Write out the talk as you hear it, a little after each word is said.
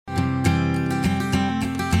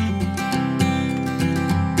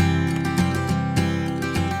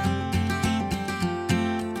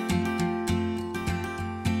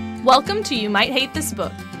Welcome to You Might Hate This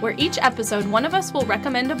Book, where each episode one of us will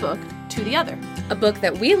recommend a book to the other. A book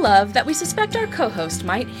that we love that we suspect our co-host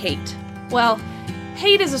might hate. Well,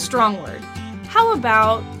 hate is a strong word. How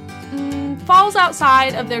about falls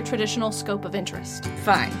outside of their traditional scope of interest?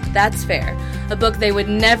 Fine, that's fair. A book they would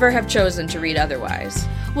never have chosen to read otherwise.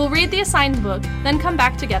 We'll read the assigned book, then come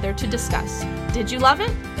back together to discuss. Did you love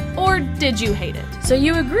it? Or did you hate it? So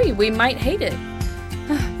you agree we might hate it?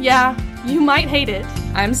 Yeah, you might hate it.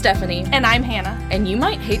 I'm Stephanie. And I'm Hannah. And you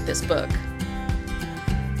might hate this book.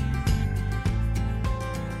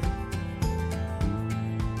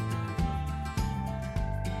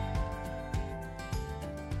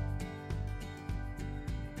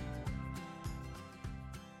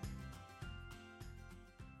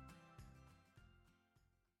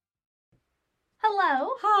 Hello.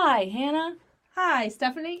 Hi, Hannah. Hi,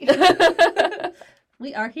 Stephanie.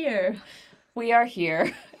 We are here. We are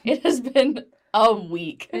here. It has been a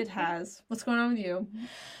week. It has. What's going on with you?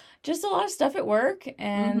 Just a lot of stuff at work,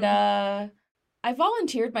 and I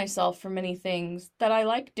volunteered myself for many things that I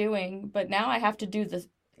like doing, but now I have to do this.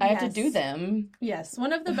 I have to do them. Yes.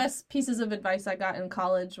 One of the best pieces of advice I got in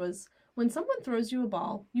college was, when someone throws you a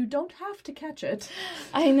ball, you don't have to catch it.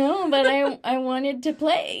 I know, but I wanted to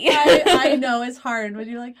play. I know, it's hard when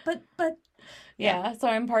you're like, but. Yeah, so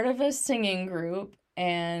I'm part of a singing group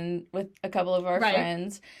and with a couple of our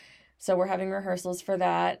friends. So we're having rehearsals for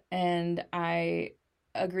that, and I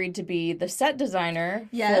agreed to be the set designer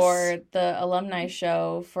for the alumni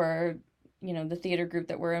show for, the theater group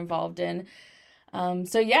that we're involved in.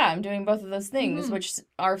 So yeah, I'm doing both of those things, which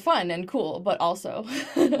are fun and cool, but also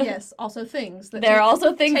yes, also things that there are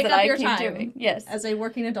also things that I keep time doing. Yes, as a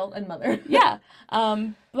working adult and mother. Yeah.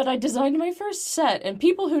 But I designed my first set, and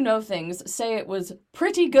people who know things say it was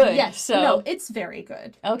pretty good. Yes. So no, it's very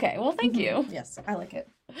good. Okay. Well, thank you. Yes, I like it.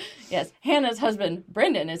 Yes, Hannah's husband,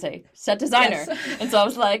 Brendan, is a set designer. Yes. And so I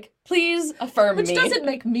was like, please affirm me. Which doesn't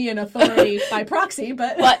make me an authority by proxy,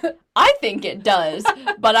 but... But I think it does.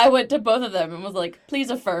 But I went to both of them and was like, please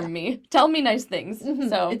affirm me. Tell me nice things. Mm-hmm.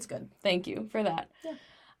 So it's good. Thank you for that.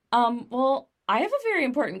 Yeah. Well, I have a very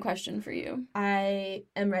important question for you. I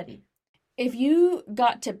am ready. If you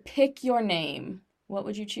got to pick your name, what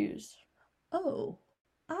would you choose? Oh,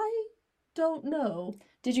 I don't know.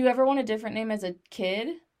 Did you ever want a different name as a kid?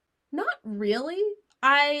 Not really.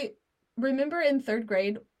 I remember in third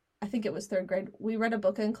grade, I think it was third grade, we read a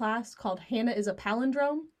book in class called Hannah is a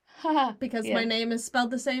Palindrome. Because my name is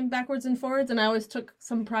spelled the same backwards and forwards, and I always took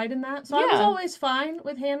some pride in that. So I was always fine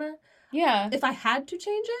with Hannah. Yeah. If I had to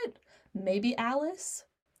change it, maybe Alice.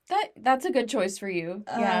 That's a good choice for you.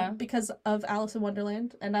 Yeah. Because of Alice in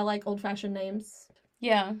Wonderland, and I like old-fashioned names.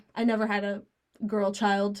 Yeah. I never had a girl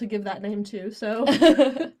child to give that name to, so...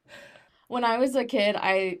 When I was a kid,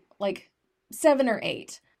 7 or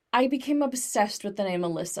 8, I became obsessed with the name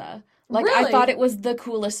Alyssa. Really? I thought it was the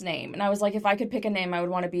coolest name. And I was like, if I could pick a name, I would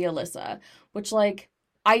want to be Alyssa. Which,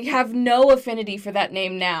 I have no affinity for that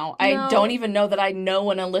name now. No. I don't even know that I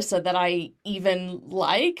know an Alyssa that I even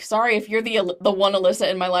like. Sorry if you're the one Alyssa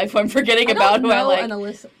in my life who I'm forgetting about who I like. An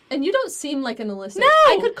Alyssa. And you don't seem like an Alyssa. No!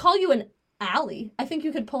 I could call you an Allie. I think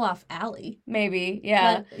you could pull off Allie. Maybe,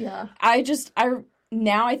 yeah. But, yeah.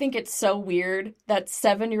 Now I think it's so weird that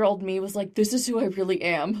 7-year-old me was like, this is who I really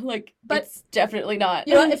am. But it's definitely not.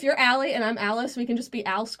 You know, if you're Allie and I'm Alice, we can just be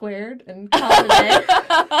Al squared and call it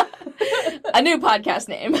a day. A new podcast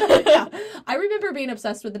name. Yeah. I remember being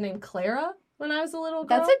obsessed with the name Clara when I was a little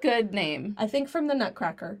girl. That's a good name. I think from the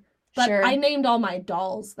Nutcracker. But sure. I named all my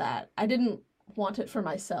dolls that. I didn't want it for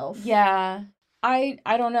myself. Yeah. I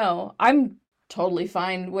don't know. I'm totally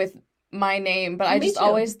fine with my name, but I just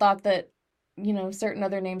always thought that, certain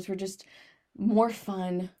other names were just more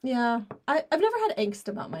fun. Yeah. I've never had angst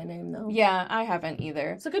about my name, though. Yeah, I haven't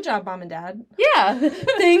either. So good job, Mom and Dad. Yeah.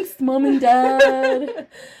 Thanks, Mom and Dad.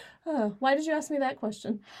 Why did you ask me that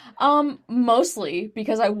question? Mostly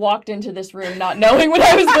because I walked into this room not knowing what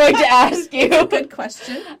I was going to ask you. It's a good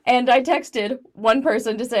question. And I texted one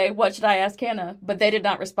person to say, what should I ask Hannah? But they did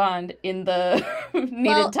not respond in the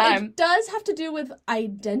needed time. It does have to do with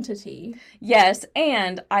identity. Yes,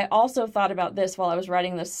 and I also thought about this while I was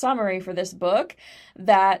writing the summary for this book,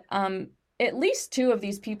 that at least 2 of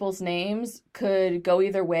these people's names could go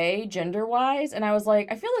either way, gender-wise. And I was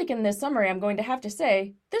like, I feel like in this summary, I'm going to have to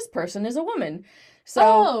say, this person is a woman.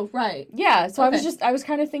 So, right. Yeah, so okay. I was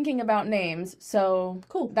kind of thinking about names. So,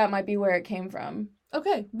 cool. That might be where it came from.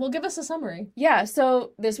 Okay, well, give us a summary. Yeah,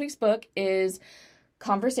 so this week's book is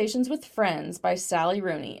Conversations with Friends by Sally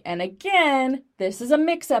Rooney. And again, this is a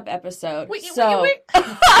mix-up episode. Wait.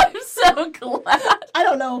 I'm so glad. I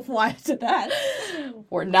don't know why I did that.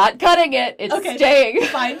 We're not cutting it. It's okay, staying.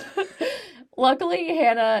 Fine. Luckily,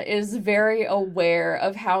 Hannah is very aware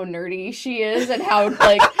of how nerdy she is and how,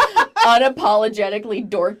 like, unapologetically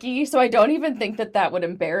dorky. So I don't even think that would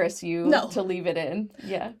embarrass you to leave it in.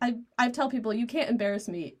 Yeah. I tell people, you can't embarrass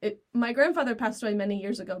me. My grandfather passed away many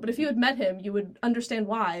years ago, but if you had met him, you would understand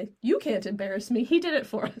why. You can't embarrass me. He did it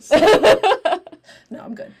for us. No,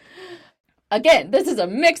 I'm good. Again, this is a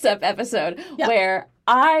mix-up episode where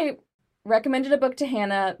I recommended a book to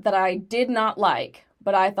Hannah that I did not like,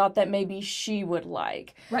 but I thought that maybe she would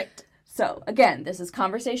like. Right. So, again, this is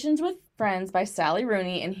Conversations with Friends by Sally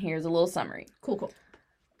Rooney, and here's a little summary. Cool.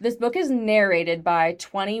 This book is narrated by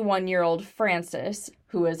 21-year-old Frances,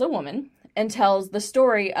 who is a woman, and tells the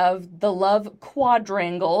story of the love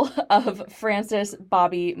quadrangle of Frances,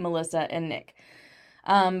 Bobby, Melissa, and Nick.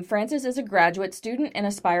 Frances is a graduate student and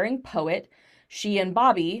aspiring poet. She and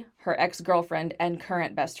Bobby, her ex-girlfriend and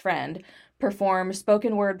current best friend, perform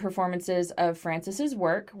spoken word performances of Frances's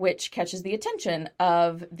work, which catches the attention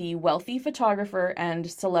of the wealthy photographer and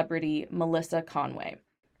celebrity Melissa Conway.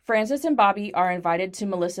 Frances and Bobby are invited to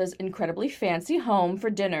Melissa's incredibly fancy home for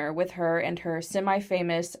dinner with her and her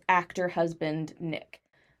semi-famous actor husband, Nick.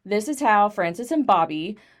 This is how Frances and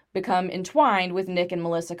Bobby become entwined with Nick and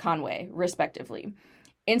Melissa Conway, respectively.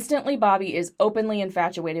 Instantly, Bobby is openly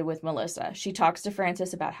infatuated with Melissa. She talks to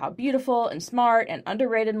Frances about how beautiful and smart and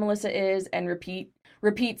underrated Melissa is and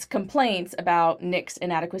repeats complaints about Nick's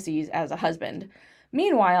inadequacies as a husband.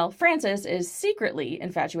 Meanwhile, Frances is secretly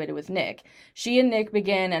infatuated with Nick. She and Nick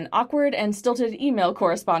begin an awkward and stilted email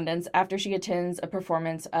correspondence after she attends a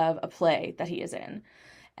performance of a play that he is in.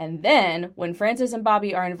 And then, when Frances and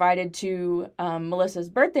Bobby are invited to Melissa's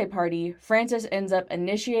birthday party, Frances ends up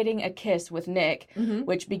initiating a kiss with Nick,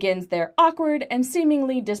 which begins their awkward and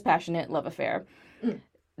seemingly dispassionate love affair.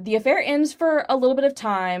 The affair ends for a little bit of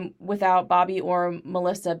time without Bobby or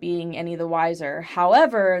Melissa being any the wiser.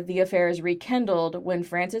 However, the affair is rekindled when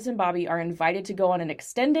Frances and Bobby are invited to go on an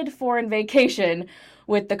extended foreign vacation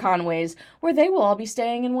with the Conways, where they will all be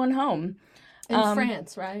staying in one home. In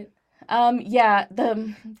France, right? Yeah,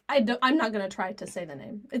 I'm not going to try to say the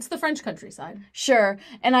name. It's the French countryside. Sure.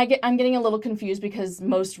 And I'm getting a little confused because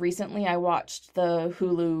most recently I watched the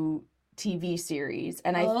Hulu TV series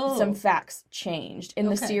and some facts changed. In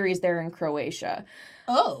the series, they're in Croatia.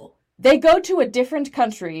 Oh. They go to a different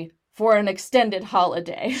country for an extended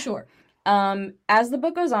holiday. Sure. As the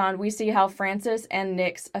book goes on, we see how Frances and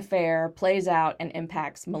Nick's affair plays out and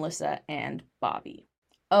impacts Melissa and Bobby.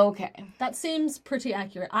 Okay. That seems pretty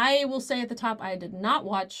accurate. I will say at the top, I did not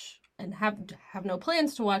watch and have no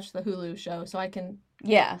plans to watch the Hulu show, so I can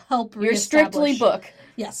help reestablish. You're strictly book.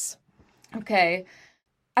 Yes. Okay.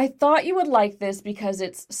 I thought you would like this because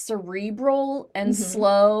it's cerebral and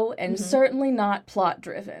slow and certainly not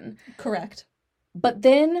plot-driven. Correct. But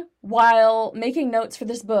then, while making notes for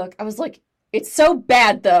this book, I was like, it's so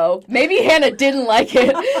bad, though. Maybe Hannah didn't like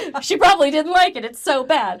it. She probably didn't like it. It's so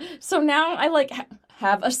bad. So now I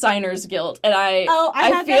have assigner's guilt, and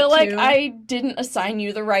I feel like I didn't assign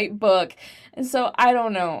you the right book, and so I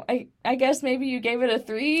don't know. I guess maybe you gave it a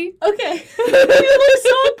 3. Okay. You look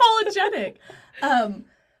so apologetic.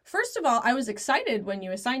 First of all, I was excited when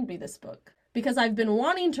you assigned me this book because I've been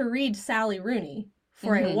wanting to read Sally Rooney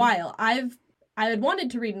for a while. I had wanted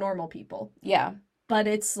to read Normal People. Yeah. But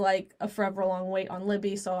it's like a forever long wait on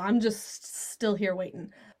Libby, so I'm just still here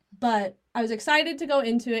waiting. But I was excited to go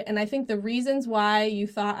into it, and I think the reasons why you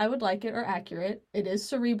thought I would like it are accurate. It is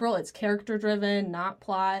cerebral, it's character-driven, not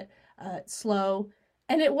plot, it's slow.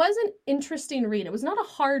 And it was an interesting read. It was not a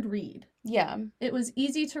hard read. Yeah. It was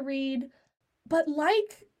easy to read. But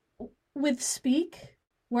like with Speak,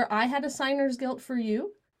 where I had assigner's guilt for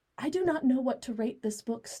you, I do not know what to rate this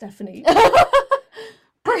book, Stephanie.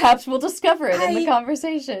 Perhaps we'll discover it in the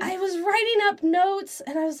conversation. I was writing up notes,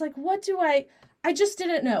 and I was like, what do I just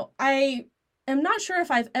didn't know. I am not sure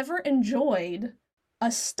if I've ever enjoyed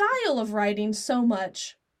a style of writing so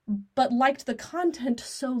much, but liked the content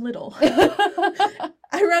so little.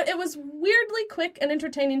 It was weirdly quick and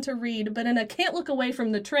entertaining to read, but in a can't look away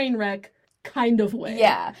from the train wreck kind of way.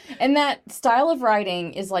 Yeah. And that style of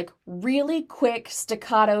writing is like really quick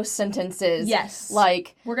staccato sentences. Yes.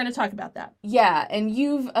 Like, we're going to talk about that. Yeah. And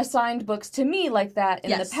you've assigned books to me like that in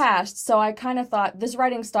the past. So I kind of thought this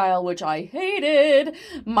writing style, which I hated,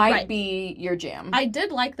 might be your jam. I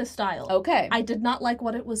did like the style. Okay. I did not like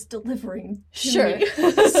what it was delivering to me.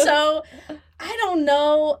 So I don't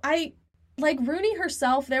know. Like Rooney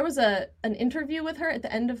herself, there was an interview with her at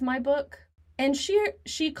the end of my book. And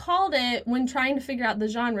she called it, when trying to figure out the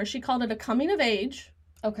genre, she called it a coming of age.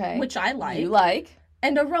 Okay. Which I like. You like.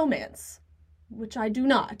 And a romance, which I do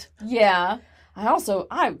not. Yeah.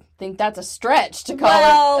 I think that's a stretch to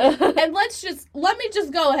call it. And let me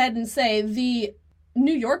just go ahead and say the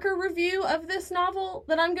New Yorker review of this novel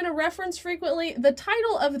that I'm going to reference frequently, the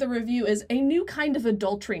title of the review is A New Kind of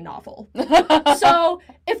Adultery Novel. So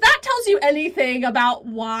if that tells you anything about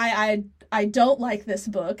why I don't like this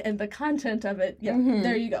book and the content of it, yeah,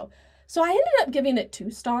 there you go. So I ended up giving it 2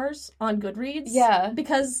 stars on Goodreads. Yeah.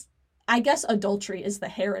 Because I guess adultery is the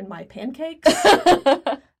hair in my pancakes.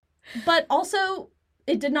 But also,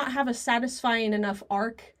 it did not have a satisfying enough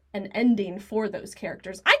arc and ending for those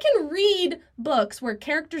characters. I can read books where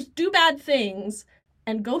characters do bad things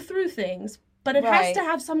and go through things, but it has to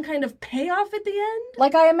have some kind of payoff at the end.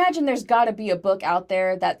 Like, I imagine there's got to be a book out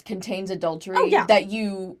there that contains adultery that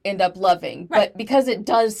you end up loving. Right. But because it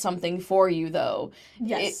does something for you, though.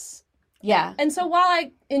 Yes. Yeah. And so while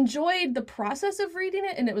I enjoyed the process of reading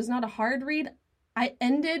it, and it was not a hard read, I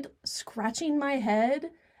ended scratching my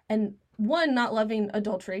head and, 1, not loving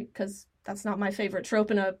adultery, because that's not my favorite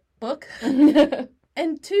trope in a book.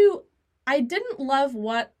 And 2, I didn't love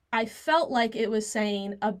what I felt like it was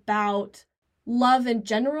saying about love in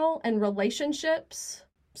general and relationships.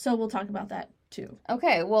 So we'll talk about that too.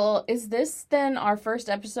 Okay, well, is this then our first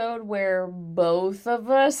episode where both of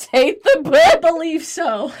us hate the book? I believe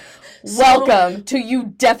so. Welcome to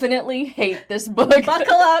You Definitely Hate This Book.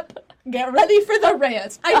 Buckle up. Get ready for the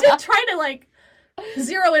rants. I did try to,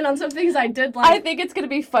 zero in on some things I did like. I think it's going to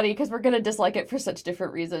be funny because we're going to dislike it for such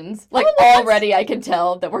different reasons. Already I can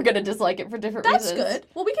tell that we're going to dislike it for different reasons. That's good.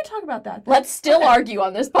 Well, we can talk about that then. Let's still argue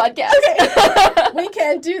on this podcast. Okay. We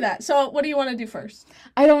can do that. So what do you want to do first?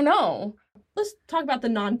 I don't know. Let's talk about the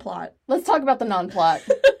non-plot. Let's talk about the non-plot.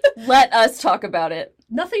 Let us talk about it.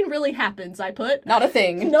 Nothing really happens, I put. Not a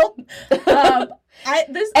thing. Nope.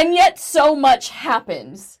 And yet so much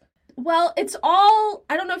happens. Well, it's all,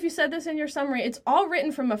 I don't know if you said this in your summary, it's all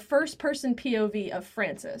written from a first-person POV of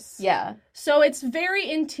Frances. Yeah. So it's very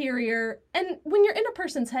interior, and when you're in a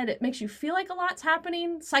person's head, it makes you feel like a lot's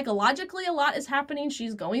happening. Psychologically, a lot is happening.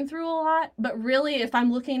 She's going through a lot. But really, if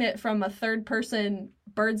I'm looking at it from a third-person,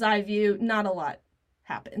 bird's-eye view, not a lot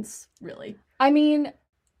happens, really. I mean,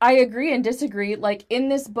 I agree and disagree. Like, in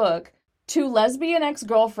this book, 2 lesbian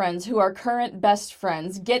ex-girlfriends who are current best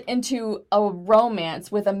friends get into a romance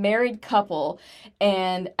with a married couple,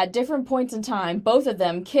 and at different points in time, both of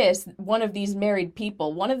them kiss one of these married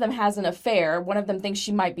people. One of them has an affair. One of them thinks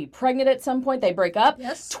she might be pregnant at some point. They break up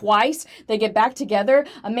twice. They get back together.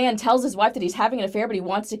 A man tells his wife that he's having an affair, but he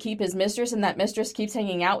wants to keep his mistress, and that mistress keeps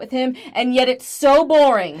hanging out with him, and yet it's so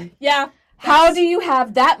boring. Yeah. How do you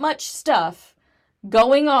have that much stuff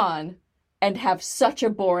going on and have such a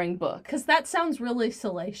boring book? Because that sounds really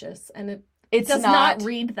salacious, and it does not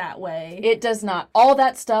read that way. It does not. All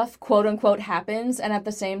that stuff, quote-unquote, happens, and at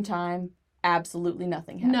the same time, absolutely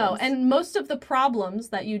nothing happens. No, and most of the problems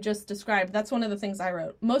that you just described, that's one of the things I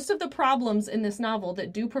wrote. Most of the problems in this novel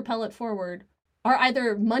that do propel it forward are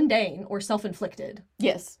either mundane or self-inflicted.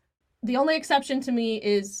 Yes. The only exception to me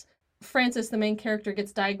is Frances, the main character,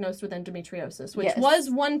 gets diagnosed with endometriosis, which was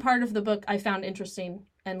one part of the book I found interesting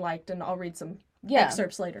and liked, and I'll read some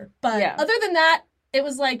excerpts later. But other than that, it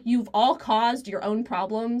was like, you've all caused your own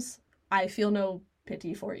problems. I feel no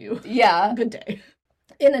pity for you. Yeah. Good day.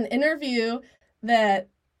 In an interview that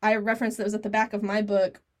I referenced that was at the back of my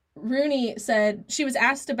book, Rooney said she was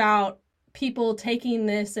asked about people taking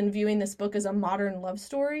this and viewing this book as a modern love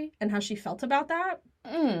story and how she felt about that.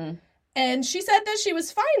 And she said that she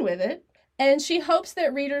was fine with it, and she hopes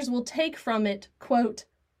that readers will take from it, quote,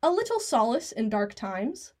 a little solace in dark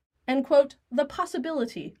times, and, quote, the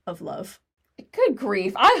possibility of love. Good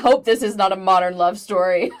grief. I hope this is not a modern love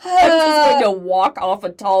story. I'm just going to walk off a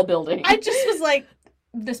tall building. I just was like,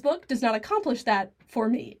 this book does not accomplish that for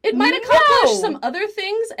me. It might accomplish some other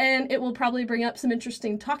things, and it will probably bring up some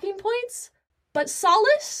interesting talking points, but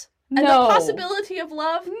solace and the possibility of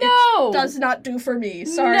love, it does not do for me.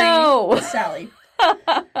 Sorry, Sally.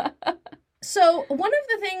 So one of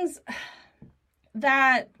the things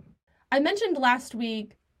that I mentioned last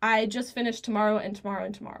week, I just finished Tomorrow and Tomorrow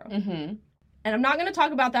and Tomorrow. Mm-hmm. And I'm not going to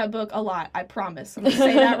talk about that book a lot, I promise. I'm going to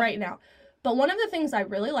say that right now. But one of the things I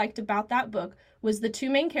really liked about that book was the 2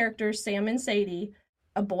 main characters, Sam and Sadie,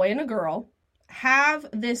 a boy and a girl, have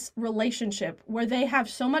this relationship where they have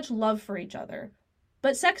so much love for each other,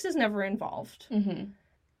 but sex is never involved. Mm-hmm.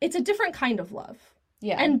 It's a different kind of love.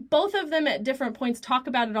 Yeah. And both of them at different points talk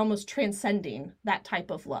about it almost transcending that type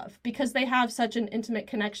of love because they have such an intimate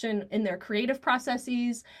connection in their creative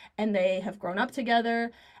processes and they have grown up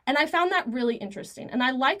together. And I found that really interesting. And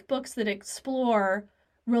I like books that explore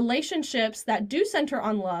relationships that do center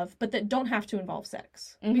on love, but that don't have to involve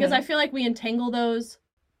sex. Mm-hmm. Because I feel like we entangle those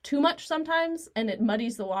too much sometimes and it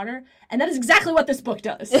muddies the water. And that is exactly what this book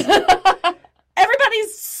does.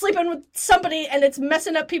 Everybody's sleeping with somebody and it's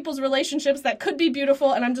messing up people's relationships that could be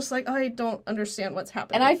beautiful. And I'm just like, I don't understand what's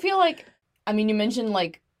happening. And I feel like, I mean, you mentioned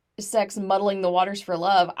like sex muddling the waters for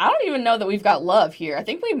love. I don't even know that we've got love here. I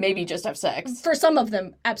think we maybe just have sex. For some of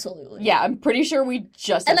them, absolutely. Yeah, I'm pretty sure we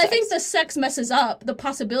just have sex. And I think the sex messes up the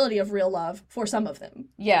possibility of real love for some of them.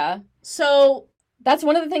 Yeah. So that's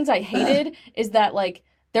one of the things I hated is that like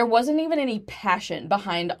there wasn't even any passion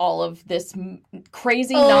behind all of this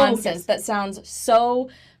crazy nonsense that sounds so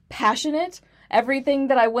passionate. Everything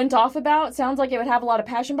that I went off about sounds like it would have a lot of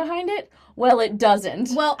passion behind it. Well, it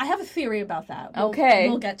doesn't. Well, I have a theory about that. Okay.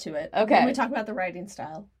 We'll get to it. Okay. When we talk about the writing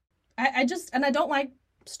style. I don't like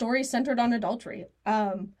stories centered on adultery.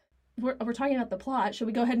 We're talking about the plot. Should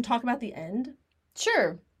we go ahead and talk about the end?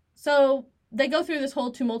 Sure. So they go through this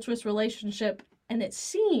whole tumultuous relationship, and it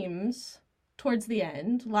seems towards the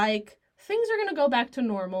end like things are going to go back to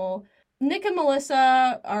normal. Nick and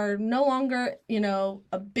Melissa are no longer,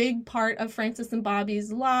 a big part of Frances and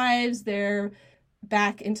Bobby's lives. They're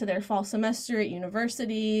back into their fall semester at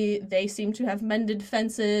university. They seem to have mended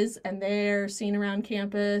fences, and they're seen around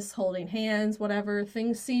campus holding hands, whatever.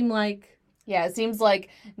 Things seem like... Yeah, it seems like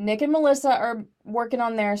Nick and Melissa are working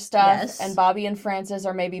on their stuff, and Bobby and Frances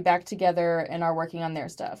are maybe back together and are working on their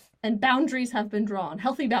stuff. And boundaries have been drawn.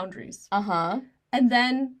 Healthy boundaries. Uh-huh. And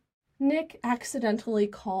then Nick accidentally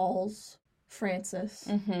calls Frances,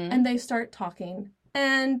 and they start talking.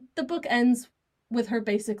 And the book ends with her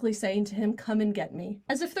basically saying to him, "Come and get me,"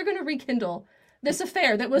 as if they're going to rekindle this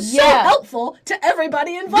affair that was so helpful to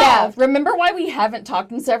everybody involved. Yeah, remember why we haven't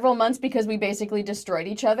talked in several months? Because we basically destroyed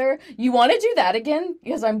each other? You want to do that again?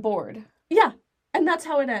 Because I'm bored. Yeah. And that's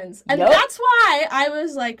how it ends. And that's why I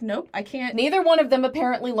was like, nope, I can't. Neither one of them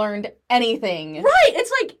apparently learned anything. Right.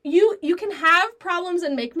 It's like, you can have problems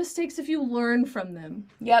and make mistakes if you learn from them.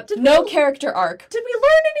 Yep. No character arc. Did we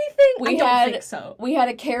learn anything? I don't think so. We had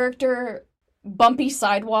a character bumpy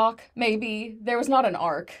sidewalk, maybe. There was not an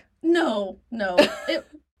arc. No.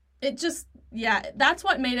 It just, that's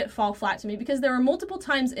what made it fall flat to me. Because there were multiple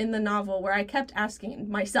times in the novel where I kept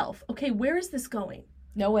asking myself, okay, where is this going?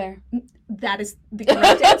 Nowhere. That is the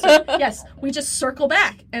correct answer. Yes, we just circle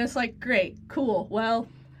back. And it's like, great, cool. Well,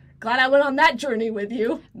 glad I went on that journey with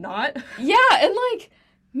you. Not. Yeah, and like,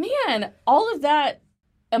 man, all of that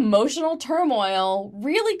emotional turmoil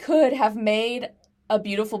really could have made a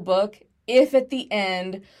beautiful book if at the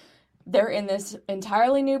end they're in this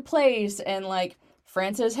entirely new place and like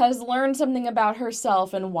Frances has learned something about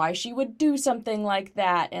herself and why she would do something like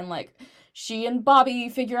that, and like she and Bobby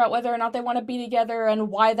figure out whether or not they want to be together and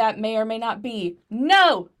why that may or may not be.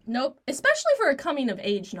 No! Nope. Especially for a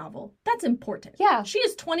coming-of-age novel. That's important. Yeah. She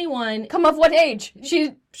is 21. Come of what age?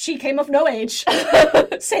 She came of no age.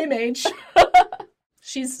 Same age.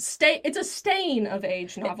 It's a staying of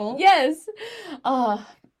age novel. Yes.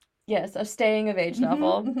 Yes, a staying of age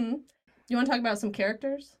novel. Mm-hmm. You want to talk about some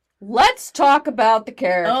characters? Let's talk about the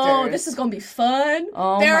characters. Oh, this is going to be fun.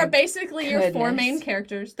 Oh, there are basically your four main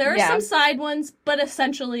characters. There are some side ones, but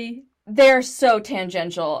essentially... They're so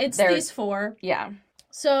tangential. These four. Yeah.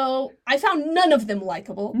 So, I found none of them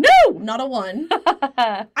likable. No! Not a one.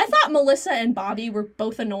 I thought Melissa and Bobby were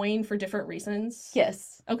both annoying for different reasons.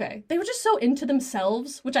 Yes. Okay. They were just so into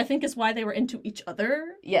themselves, which I think is why they were into each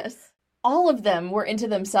other. Yes. All of them were into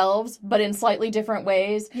themselves, but in slightly different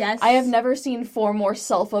ways. Yes. I have never seen four more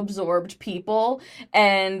self-absorbed people.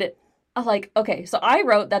 And, like, okay, so I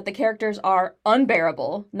wrote that the characters are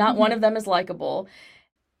unbearable. Not one of them is likable.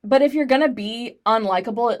 But if you're gonna be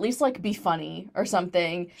unlikable, at least, like, be funny or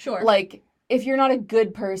something. Sure. Like, if you're not a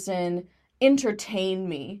good person, entertain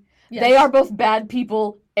me. Yes. They are both bad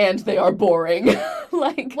people, and they are boring.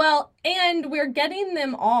 Well, and we're getting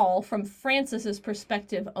them all from Frances's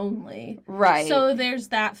perspective only. Right. So there's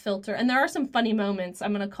that filter. And there are some funny moments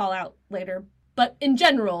I'm going to call out later. But in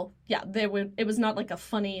general, it was not like a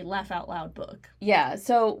funny, laugh-out-loud book. Yeah,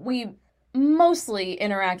 so we mostly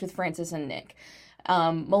interact with Frances and Nick.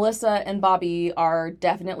 Melissa and Bobby are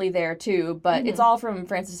definitely there, too. But it's all from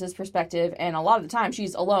Frances's perspective. And a lot of the time,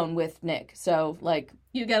 she's alone with Nick. So, like...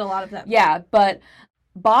 You get a lot of that. Yeah, but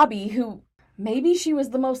Bobby, who... Maybe she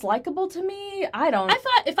was the most likable to me? I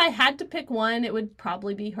thought if I had to pick one, it would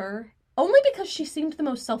probably be her. Only because she seemed the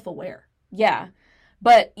most self-aware. Yeah.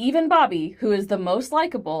 But even Bobby, who is the most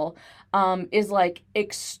likable, is like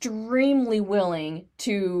extremely willing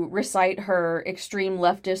to recite her extreme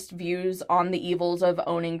leftist views on the evils of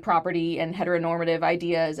owning property and heteronormative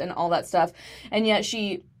ideas and all that stuff. And yet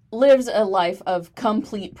she lives a life of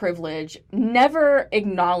complete privilege, never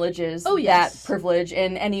acknowledges that privilege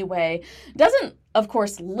in any way, doesn't, of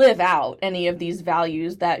course, live out any of these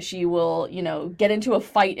values that she will, you know, get into a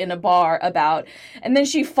fight in a bar about. And then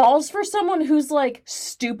she falls for someone who's, like,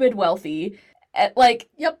 stupid wealthy. Like,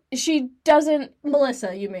 she doesn't...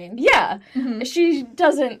 Melissa, you mean? Yeah. Mm-hmm. She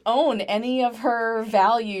doesn't own any of her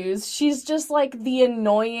values. She's just, like, the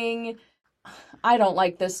annoying... I don't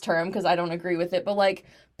like this term because I don't agree with it, but, like,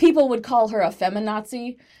 people would call her a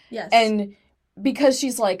feminazi. Yes. And because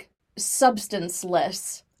she's, like,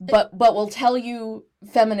 substanceless... But will tell you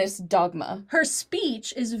feminist dogma. Her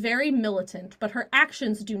speech is very militant, but her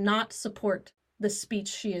actions do not support the speech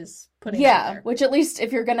she is putting out there. Which at least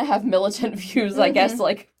if you're going to have militant views, I guess,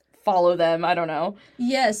 like, follow them. I don't know.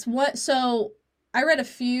 Yes. So I read a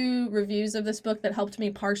few reviews of this book that helped me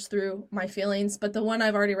parse through my feelings, but the one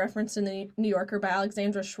I've already referenced in the New Yorker by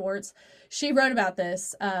Alexandra Schwartz, she wrote about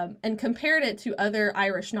this and compared it to other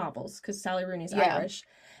Irish novels, because Sally Rooney's Irish.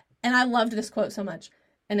 And I loved this quote so much.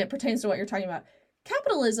 And it pertains to what you're talking about.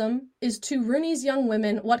 Capitalism is to Rooney's young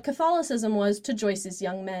women what Catholicism was to Joyce's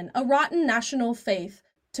young men, a rotten national faith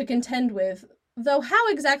to contend with, though how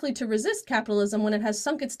exactly to resist capitalism when it has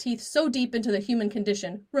sunk its teeth so deep into the human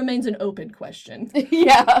condition remains an open question.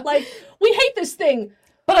 Yeah. Like, we hate this thing.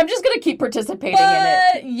 But I'm just going to keep participating in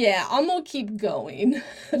it. Yeah, I'm going to keep going.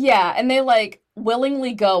 Yeah, and they, like,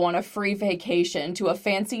 willingly go on a free vacation to a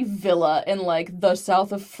fancy villa in, like, the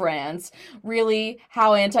south of France. Really,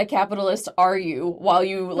 how anti-capitalist are you while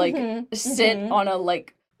you, like, sit on a,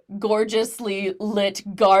 like, gorgeously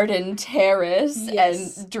lit garden terrace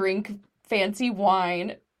and drink fancy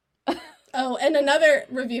wine? Oh, and another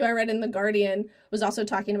review I read in The Guardian was also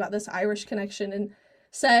talking about this Irish connection and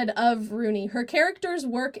said of Rooney, her characters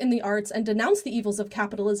work in the arts and denounce the evils of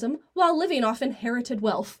capitalism while living off inherited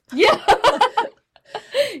wealth. Yeah.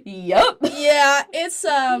 Yep. Yeah, it's,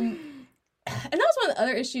 and that was one of the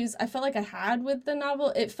other issues I felt like I had with the novel.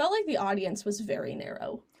 It felt like the audience was very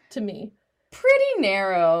narrow to me. Pretty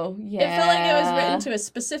narrow, yeah. It felt like it was written to a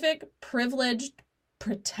specific, privileged,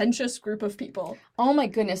 pretentious group of people. Oh my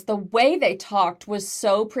goodness, the way they talked was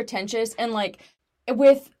so pretentious and, like,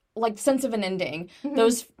 with... like, sense of an ending.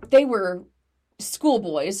 They were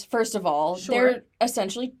schoolboys, first of all. Sure. They're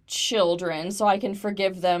essentially children, so I can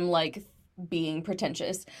forgive them, like, being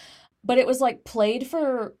pretentious. But it was, like, played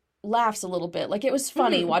for laughs a little bit. Like, it was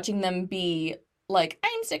funny watching them be, like,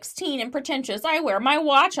 I'm 16 and pretentious. I wear my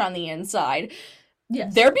watch on the inside.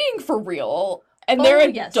 Yes. They're being for real. And they're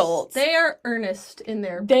adults. They are earnest in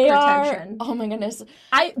their pretension. Oh my goodness.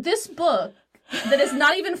 This book... that is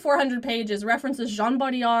not even 400 pages, references Jean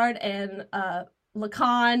Baudrillard and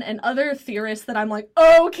Lacan and other theorists that I'm like,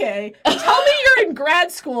 okay, tell me you're in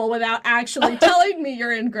grad school without actually telling me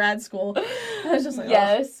you're in grad school. I was just like,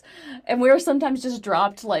 yes. And we were sometimes just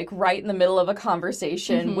dropped, like, right in the middle of a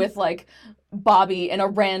conversation with, like, Bobby and a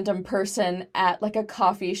random person at, like, a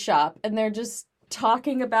coffee shop, and they're just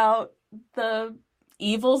talking about the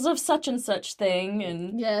evils of such and such thing,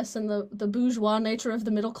 and yes, and the bourgeois nature of the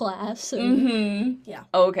middle class. And, yeah.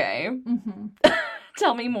 Okay.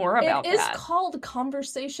 Tell me more about that. It is called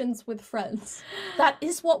Conversations with Friends. That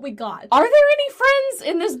is what we got. Are there any friends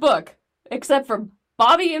in this book except for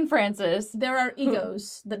Bobby and Frances? There are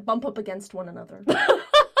egos that bump up against one another.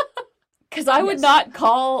 Because I would not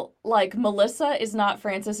call, like, Melissa is not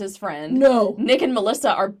Frances's friend. No. Nick and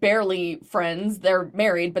Melissa are barely friends. They're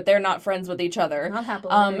married, but they're not friends with each other. Not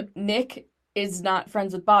happily. Nick is not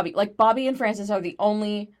friends with Bobby. Like, Bobby and Frances are the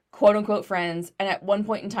only quote-unquote friends, and at one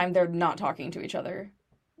point in time, they're not talking to each other.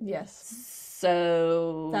 Yes.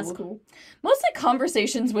 So... that's cool. Mostly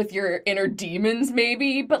conversations with your inner demons,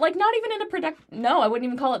 maybe, but, like, not even in a No, I wouldn't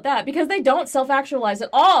even call it that, because they don't self-actualize at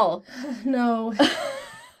all. No.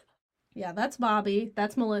 Yeah, that's Bobby.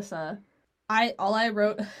 That's Melissa. All I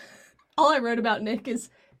wrote about Nick is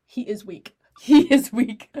he is weak. He is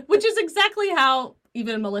weak. Which is exactly how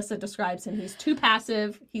even Melissa describes him. He's too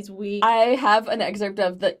passive. He's weak. I have an excerpt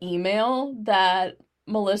of the email that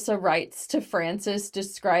Melissa writes to Frances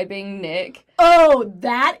describing Nick. Oh,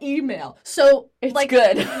 that email. So it's like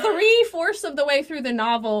good. 3/4 of the way through the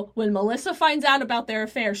novel, when Melissa finds out about their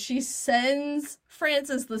affair, she sends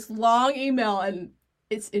Frances this long email, and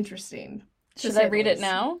it's interesting. Should I read it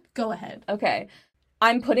now? Go ahead. Okay.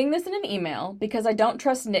 I'm putting this in an email because I don't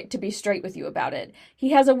trust Nick to be straight with you about it. He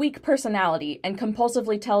has a weak personality and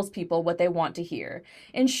compulsively tells people what they want to hear.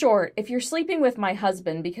 In short, if you're sleeping with my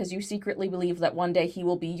husband because you secretly believe that one day he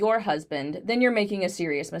will be your husband, then you're making a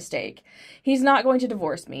serious mistake. He's not going to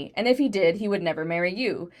divorce me, and if he did, he would never marry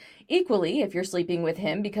you. Equally, if you're sleeping with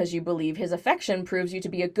him because you believe his affection proves you to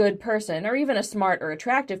be a good person or even a smart or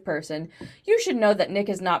attractive person, you should know that Nick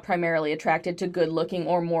is not primarily attracted to good-looking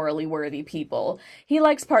or morally worthy people. He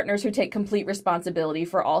likes partners who take complete responsibility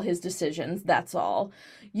for all his decisions, that's all.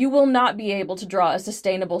 You will not be able to draw a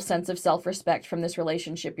sustainable sense of self-respect from this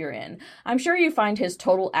relationship you're in. I'm sure you find his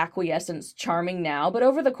total acquiescence charming now, but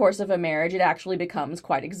over the course of a marriage, it actually becomes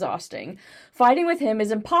quite exhausting. Fighting with him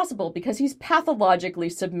is impossible because he's pathologically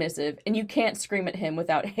submissive, and you can't scream at him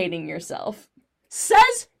without hating yourself.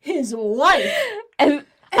 Says his wife. And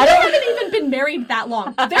they haven't even been married that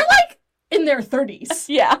long. They're like in their 30s.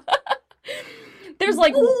 Yeah. There's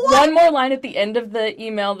like one more line at the end of the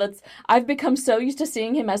email that's, I've become so used to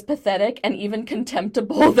seeing him as pathetic and even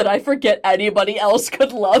contemptible that I forget anybody else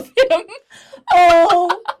could love him.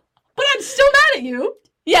 Oh, but I'm still mad at you.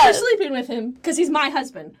 Yeah. For sleeping with him because he's my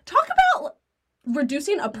husband. Talk about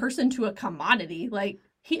reducing a person to a commodity. Like,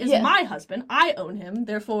 he is my husband. I own him,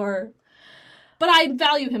 therefore, but I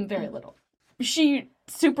value him very little. She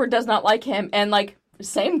super does not like him, and like,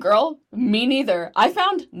 same girl, me neither. I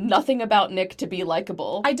found nothing about Nick to be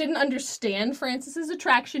likable. I didn't understand Frances's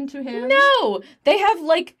attraction to him. No! They have,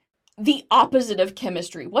 like, the opposite of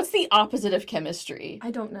chemistry. What's the opposite of chemistry?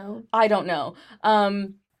 I don't know.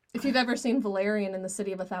 If you've ever seen Valerian in the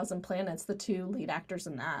City of a Thousand Planets, the two lead actors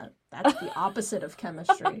in that's the opposite of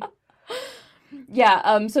chemistry.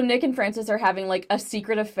 Yeah, so Nick and Frances are having, like, a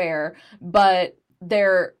secret affair, but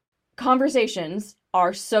their conversations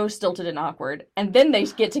are so stilted and awkward, and then they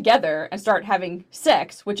get together and start having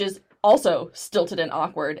sex, which is also stilted and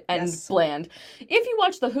awkward and bland. If you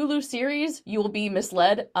watch the Hulu series, you will be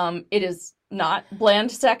misled. It is not bland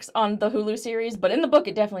sex on the Hulu series, but in the book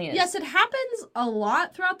it definitely is. Yes, it happens a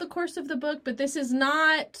lot throughout the course of the book, but this is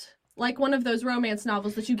not like one of those romance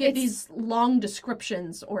novels that you get these long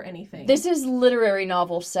descriptions or anything. This is literary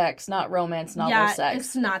novel sex, not romance novel sex. Yeah,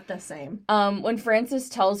 it's not the same. When Frances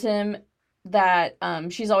tells him that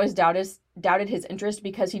she's always doubted his interest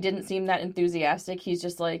because he didn't seem that enthusiastic, he's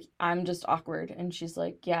just like, I'm just awkward. And she's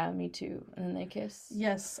like, yeah, me too. And then they kiss.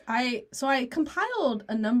 Yes. I compiled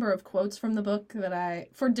a number of quotes from the book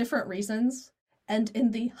that for different reasons. And in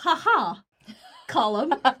the haha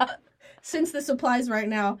column, since this applies right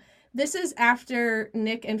now, this is after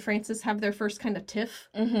Nick and Frances have their first kind of tiff,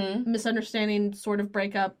 misunderstanding, sort of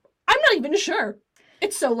breakup. I'm not even sure.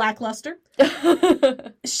 It's so lackluster.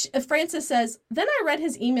 Frances says, then I read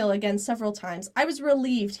his email again several times. I was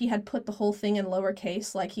relieved he had put the whole thing in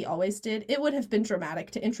lowercase like he always did. It would have been dramatic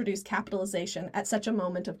to introduce capitalization at such a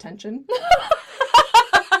moment of tension.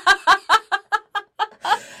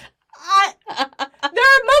 There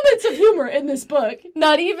are moments of humor in this book.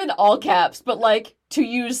 Not even all caps, but like to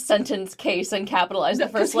use sentence case and capitalize the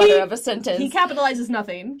first letter of a sentence. He capitalizes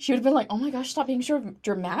nothing. She would have been like, oh my gosh, stop being so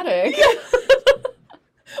dramatic.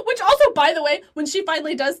 Which also, by the way, when she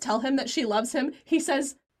finally does tell him that she loves him, he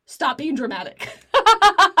says, stop being dramatic.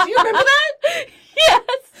 Do you remember that? Yes.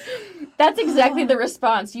 That's exactly the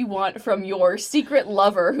response you want from your secret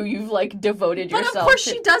lover who you've, like, devoted yourself to. But of course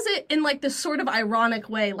she does it in, like, this sort of ironic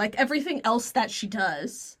way, like everything else that she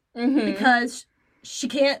does. Because she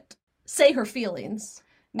can't say her feelings.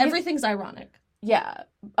 Everything's ironic. Yeah.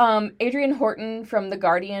 Adrienne Horton from The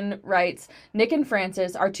Guardian writes, Nick and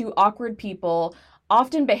Frances are two awkward people,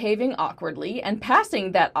 often behaving awkwardly and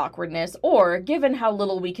passing that awkwardness, or, given how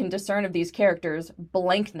little we can discern of these characters,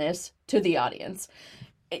 blankness to the audience.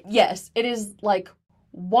 Yes, it is like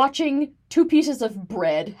watching two pieces of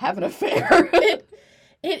bread have an affair.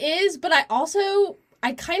 It is, but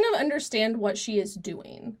I kind of understand what she is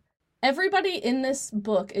doing. Everybody in this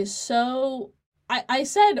book is so... I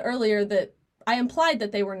said earlier that I implied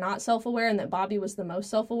that they were not self-aware and that Bobby was the most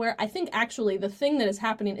self-aware. I think actually the thing that is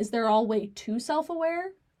happening is they're all way too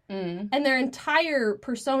self-aware. And their entire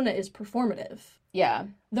persona is performative. Yeah.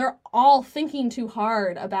 They're all thinking too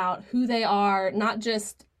hard about who they are, not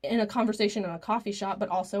just in a conversation in a coffee shop, but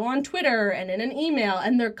also on Twitter and in an email.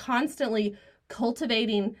 And they're constantly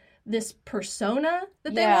cultivating this persona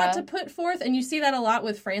that they want to put forth. And you see that a lot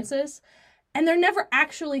with Frances. And they're never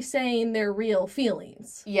actually saying their real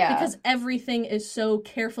feelings. Yeah. Because everything is so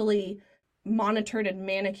carefully monitored and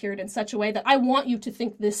manicured in such a way that I want you to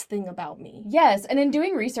think this thing about me. Yes, and in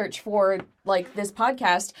doing research for, like, this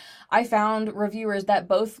podcast, I found reviewers that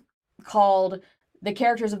both called the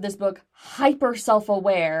characters of this book hyper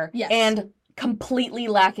self-aware and completely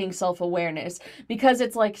lacking self-awareness, because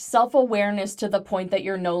it's like self-awareness to the point that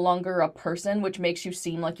you're no longer a person, which makes you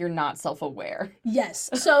seem like you're not self-aware. Yes.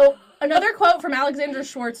 So another quote from Alexandra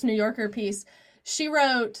Schwartz' New Yorker piece, she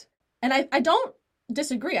wrote, and I don't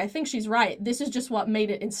disagree, I think she's right, this is just what made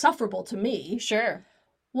it insufferable to me. Sure.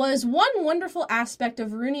 Was one wonderful aspect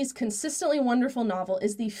of Rooney's consistently wonderful novel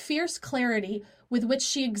is the fierce clarity with which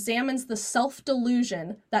she examines the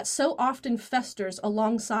self-delusion that so often festers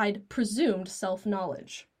alongside presumed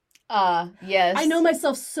self-knowledge. Yes. I know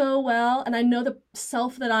myself so well, and I know the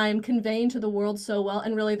self that I am conveying to the world so well,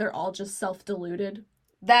 and really they're all just self-deluded.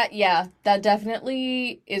 That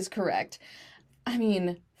definitely is correct. I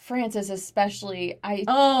mean, Frances especially, I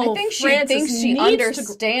think she thinks she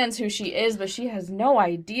understands who she is, but she has no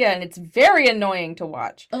idea, and it's very annoying to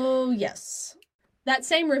watch. Oh, yes. That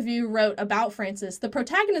same review wrote about Frances, the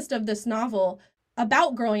protagonist of this novel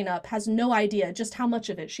about growing up has no idea just how much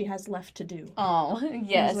of it she has left to do. Oh,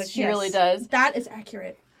 yes, she really does. That is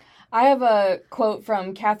accurate. I have a quote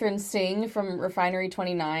from Catherine Singh from Refinery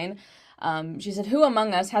 29. She said, "Who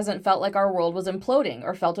among us hasn't felt like our world was imploding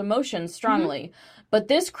or felt emotions strongly? Mm-hmm. But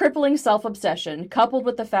this crippling self-obsession, coupled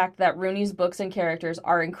with the fact that Rooney's books and characters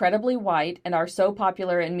are incredibly white and are so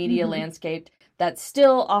popular in media landscape that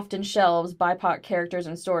still often shelves BIPOC characters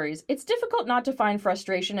and stories, it's difficult not to find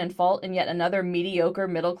frustration and fault in yet another mediocre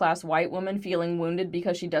middle-class white woman feeling wounded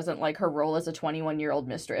because she doesn't like her role as a 21-year-old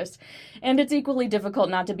mistress. And it's equally difficult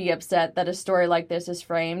not to be upset that a story like this is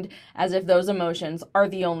framed as if those emotions are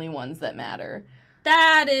the only ones that matter."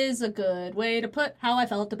 That is a good way to put how I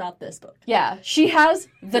felt about this book. Yeah, she has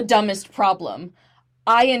the dumbest problem.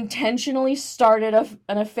 I intentionally started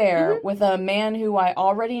an affair with a man who I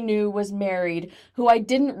already knew was married, who I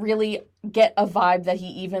didn't really get a vibe that he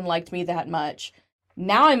even liked me that much.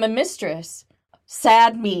 Now I'm a mistress.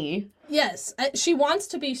 Sad me. Yes, she wants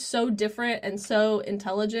to be so different and so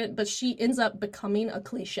intelligent, but she ends up becoming a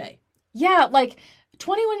cliche. Yeah, like,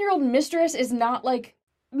 21-year-old mistress is not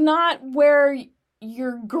where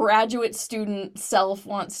your graduate student self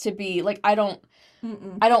wants to be. Like, I don't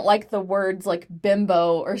like the words like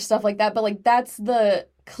bimbo or stuff like that, but like that's the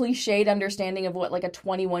cliched understanding of what like a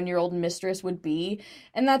 21-year-old mistress would be,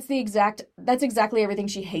 and that's exactly everything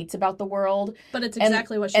she hates about the world. But it's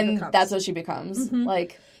exactly what she becomes. And that's what she becomes. Mm-hmm.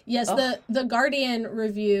 Like, yes, the Guardian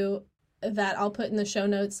review that I'll put in the show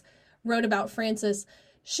notes wrote about Frances.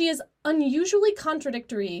 She is unusually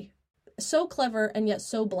contradictory, so clever and yet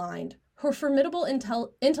so blind. Her formidable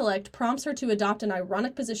intellect prompts her to adopt an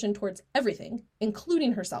ironic position towards everything,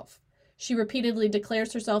 including herself. She repeatedly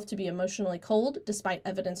declares herself to be emotionally cold, despite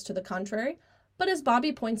evidence to the contrary. But as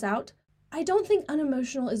Bobby points out, I don't think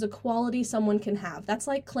unemotional is a quality someone can have. That's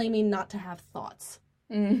like claiming not to have thoughts.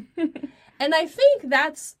 And I think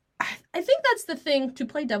that's the thing, to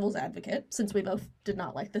play devil's advocate, since we both did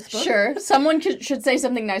not like this book. Sure, someone should say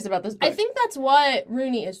something nice about this book. I think that's what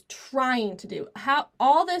Rooney is trying to do.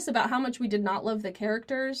 All this about how much we did not love the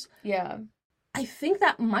characters. Yeah. I think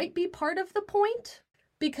that might be part of the point,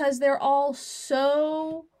 because they're all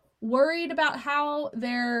so worried about how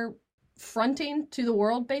they're fronting to the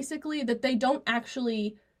world, basically, that they don't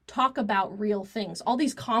actually talk about real things. All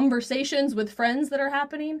these conversations with friends that are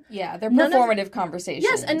happening. Yeah, they're performative conversations.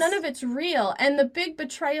 Yes, and none of it's real. And the big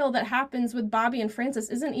betrayal that happens with Bobby and Frances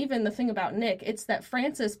isn't even the thing about Nick. It's that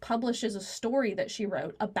Frances publishes a story that she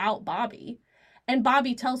wrote about Bobby. And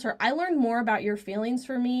Bobby tells her, I learned more about your feelings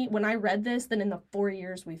for me when I read this than in the 4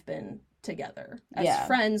 years we've been together as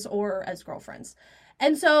friends or as girlfriends.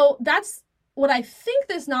 And so that's what I think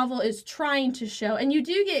this novel is trying to show. And you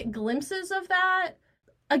do get glimpses of that.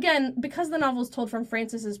 Again, because the novel is told from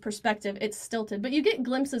Frances's perspective, it's stilted, but you get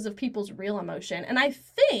glimpses of people's real emotion. And I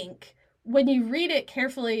think when you read it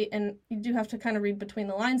carefully, and you do have to kind of read between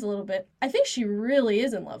the lines a little bit, I think she really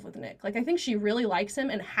is in love with Nick. Like, I think she really likes him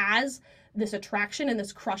and has this attraction and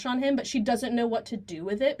this crush on him, but she doesn't know what to do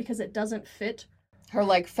with it because it doesn't fit her,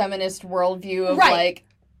 like, feminist worldview of, like,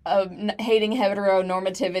 hating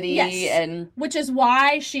heteronormativity. Yes. And which is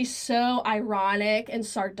why she's so ironic and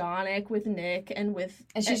sardonic with Nick and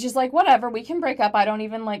she's just like, whatever, we can break up, I don't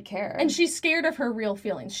even like care. And she's scared of her real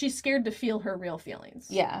feelings. She's scared to feel her real feelings.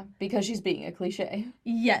 Yeah, because she's being a cliche.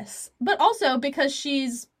 Yes, but also because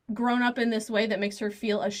she's grown up in this way that makes her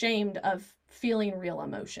feel ashamed of feeling real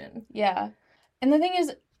emotion. Yeah. And the thing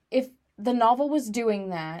is, if the novel was doing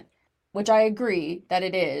that, which I agree that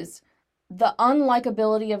it is, the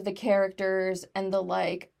unlikability of the characters and the,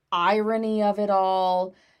 like, irony of it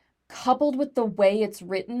all, coupled with the way it's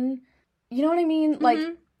written, you know what I mean? Mm-hmm. Like,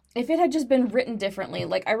 if it had just been written differently,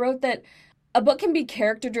 like, I wrote that a book can be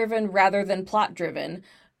character-driven rather than plot-driven,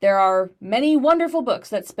 there are many wonderful books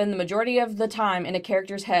that spend the majority of the time in a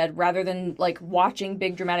character's head rather than, like, watching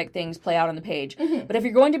big dramatic things play out on the page. Mm-hmm. But if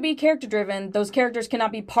you're going to be character-driven, those characters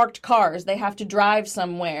cannot be parked cars. They have to drive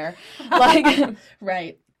somewhere. Like,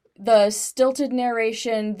 right. The stilted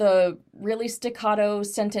narration, the really staccato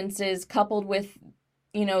sentences coupled with,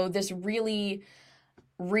 you know, this really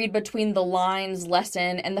read between the lines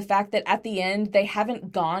lesson, and the fact that at the end they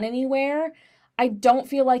haven't gone anywhere, I don't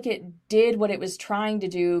feel like it did what it was trying to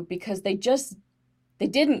do, because they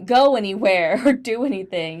didn't go anywhere or do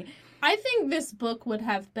anything. I think this book would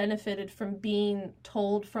have benefited from being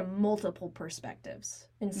told from multiple perspectives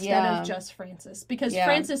instead of just Frances. Because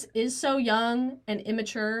Frances is so young and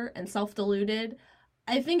immature and self-deluded.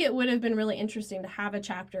 I think it would have been really interesting to have a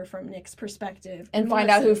chapter from Nick's perspective. And find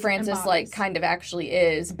out who Frances, like, kind of actually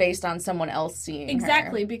is based on someone else seeing her.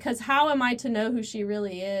 Exactly, because how am I to know who she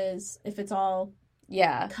really is if it's all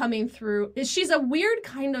coming through? She's a weird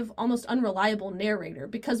kind of almost unreliable narrator,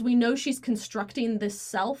 because we know she's constructing this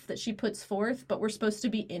self that she puts forth, but we're supposed to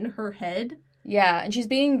be in her head. Yeah, and she's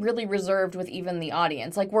being really reserved with even the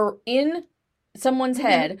audience. Like, we're in someone's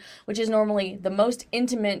head, which is normally the most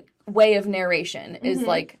intimate way of narration, is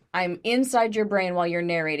like, I'm inside your brain while you're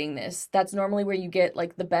narrating this. That's normally where you get,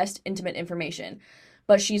 like, the best intimate information.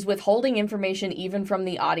 But she's withholding information even from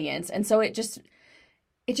the audience, and so it just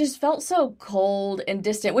felt so cold and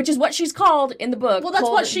distant, which is what she's called in the book. Well, that's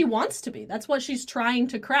what she wants to be. That's what she's trying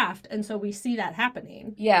to craft, and so we see that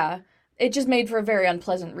happening. Yeah. It just made for a very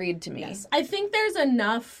unpleasant read to me. Yes. I think there's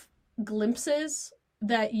enough glimpses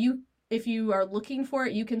that if you are looking for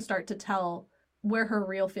it, you can start to tell where her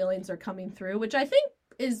real feelings are coming through, which I think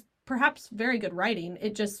is perhaps very good writing.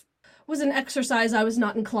 It just was an exercise I was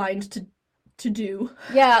not inclined to do.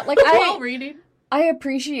 Yeah, like while reading. I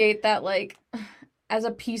appreciate that, like, as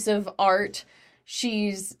a piece of art,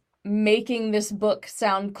 she's making this book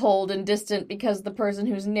sound cold and distant because the person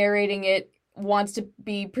who's narrating it wants to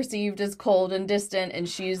be perceived as cold and distant, and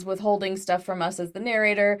she's withholding stuff from us as the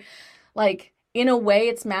narrator. Like, in a way,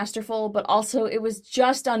 it's masterful, but also it was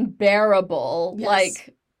just unbearable. Yes,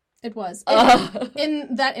 like, it was.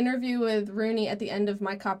 In that interview with Rooney at the end of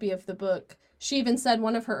my copy of the book, she even said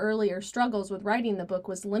one of her earlier struggles with writing the book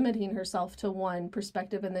was limiting herself to one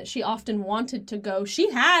perspective, and that she often wanted to go.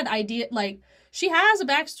 She had she has a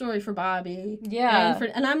backstory for Bobby. Yeah.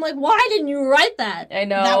 And I'm like, why didn't you write that? I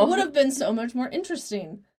know. That would have been so much more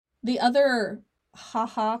interesting. The other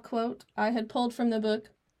haha quote I had pulled from the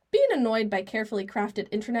book: being annoyed by carefully crafted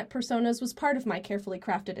internet personas was part of my carefully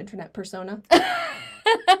crafted internet persona.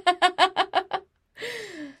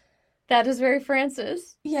 That is very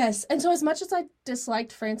Frances. Yes, and so as much as I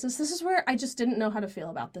disliked Frances, this is where I just didn't know how to feel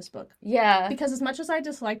about this book. Yeah. Because as much as I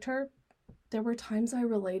disliked her, there were times I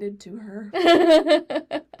related to her.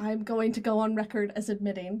 I'm going to go on record as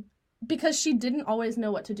admitting. Because she didn't always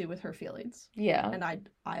know what to do with her feelings. Yeah. And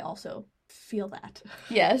I also feel that.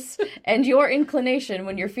 Yes. And your inclination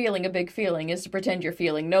when you're feeling a big feeling is to pretend you're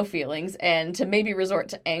feeling no feelings and to maybe resort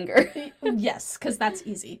to anger. Yes, because that's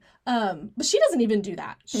easy. But she doesn't even do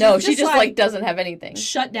that. She just like doesn't have anything.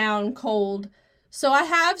 Shut down, cold. So I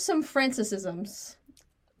have some Francesisms.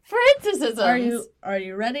 Francisisms. Are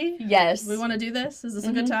you ready? Yes. We want to do this? Is this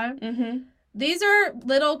a good time? Mm-hmm. These are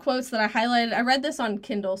little quotes that I highlighted. I read this on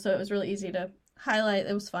Kindle, so it was really easy to highlight.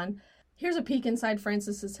 It was fun. Here's a peek inside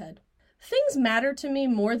Frances's head. Things matter to me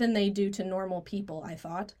more than they do to normal people, I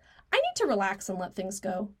thought. I need to relax and let things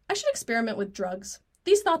go. I should experiment with drugs.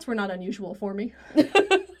 These thoughts were not unusual for me.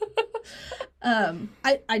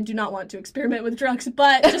 I do not want to experiment with drugs,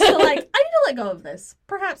 but just to I need to let go of this.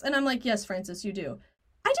 Perhaps. And I'm like, yes, Frances, you do.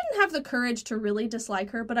 I didn't have the courage to really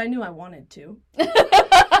dislike her, but I knew I wanted to.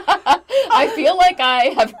 I feel like I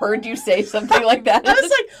have heard you say something like that. I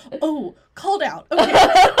was like, oh, called out.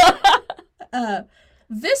 Okay.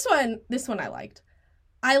 This one I liked.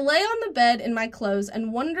 I lay on the bed in my clothes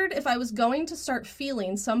and wondered if I was going to start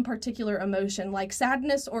feeling some particular emotion, like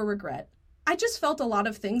sadness or regret. I just felt a lot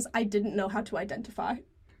of things I didn't know how to identify.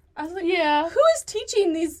 I was like, yeah, who is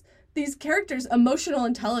teaching these characters emotional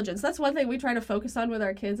intelligence? That's one thing we try to focus on with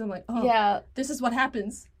our kids. I'm like, oh, yeah, this is what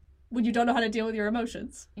happens when you don't know how to deal with your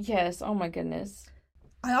emotions. Yes, oh my goodness.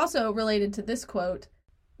 I also related to this quote.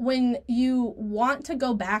 When you want to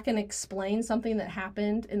go back and explain something that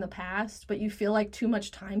happened in the past, but you feel like too much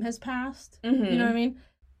time has passed, you know what I mean?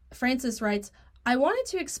 Frances writes, I wanted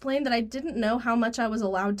to explain that I didn't know how much I was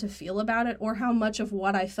allowed to feel about it or how much of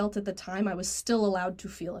what I felt at the time I was still allowed to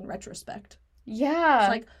feel in retrospect. Yeah. It's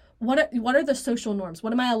like, what are the social norms?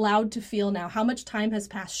 What am I allowed to feel now? How much time has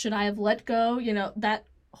passed? Should I have let go? You know, that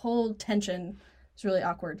whole tension is really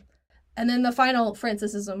awkward. And then the final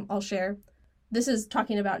Francesism I'll share. This is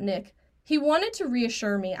talking about Nick. He wanted to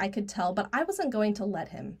reassure me, I could tell, but I wasn't going to let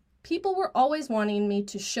him. People were always wanting me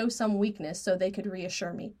to show some weakness so they could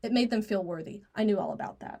reassure me. It made them feel worthy. I knew all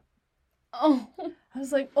about that. Oh. I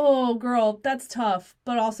was like, oh, girl, that's tough.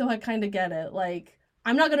 But also I kind of get it. Like,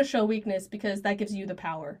 I'm not going to show weakness because that gives you the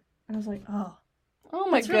power. And I was like, oh. Oh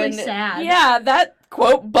my goodness. That's really sad. Yeah, that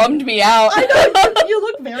quote bummed me out. I know, you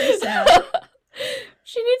look very sad.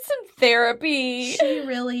 She needs some therapy. She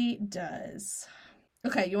really does.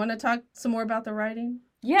 Okay, you want to talk some more about the writing?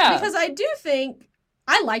 Yeah. Because I do think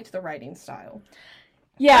I liked the writing style.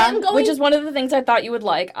 Yeah, which is one of the things I thought you would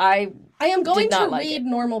like. I am going to read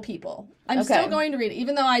Normal People. I'm still going to read it,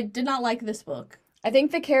 even though I did not like this book. I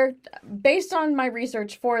think the character, based on my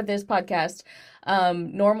research for this podcast,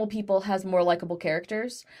 Normal People has more likable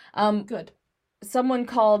characters. Good. Someone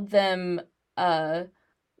called them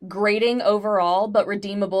grating overall, but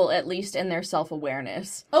redeemable at least in their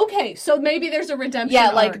self-awareness. Okay, so maybe there's a redemption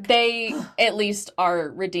arc. Like they at least are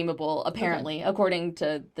redeemable, apparently, according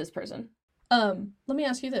to this person. Let me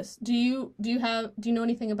ask you this: Do you know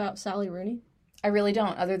anything about Sally Rooney? I really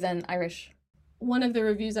don't, other than Irish. One of the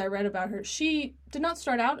reviews I read about her, she did not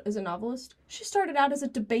start out as a novelist. She started out as a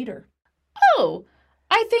debater. Oh,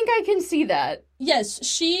 I think I can see that. Yes,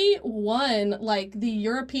 she won, like, the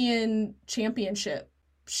European championship.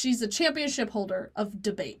 She's a championship holder of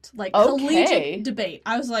debate. Like, collegiate debate.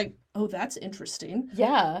 I was like, oh, that's interesting.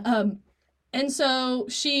 Yeah. And so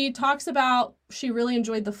she talks about she really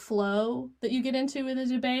enjoyed the flow that you get into with a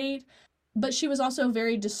debate, but she was also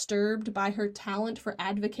very disturbed by her talent for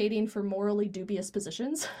advocating for morally dubious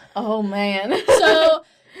positions. Oh, man. So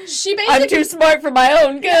she basically... I'm too smart for my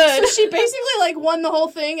own good. So she basically, like, won the whole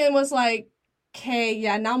thing and was like, okay,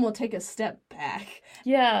 yeah, now I'm going to take a step back.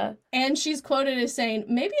 Yeah. And she's quoted as saying,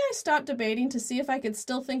 maybe I stopped debating to see if I could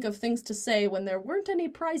still think of things to say when there weren't any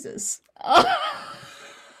prizes.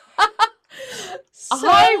 So,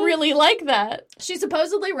 I really like that. She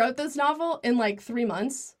supposedly wrote this novel in like 3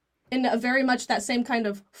 months in a very much that same kind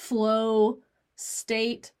of flow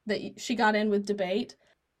state that she got in with debate.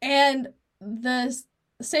 And the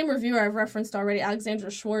same reviewer I've referenced already, Alexandra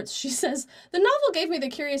Schwartz, she says, the novel gave me the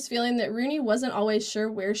curious feeling that Rooney wasn't always sure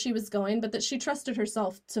where she was going, but that she trusted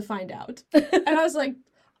herself to find out. And I was like,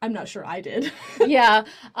 I'm not sure I did. Yeah,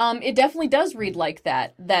 it definitely does read like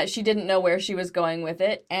that she didn't know where she was going with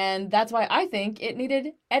it, and that's why I think it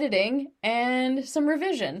needed editing and some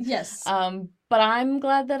revision. Yes. But I'm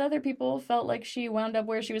glad that other people felt like she wound up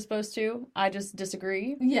where she was supposed to. I just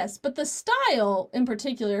disagree. Yes, but the style in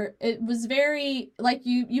particular, it was very, like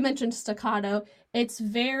you mentioned staccato, it's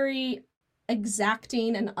very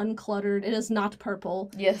exacting and uncluttered. It is not purple.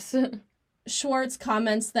 Yes. Schwartz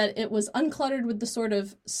comments that it was uncluttered with the sort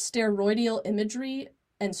of steroidal imagery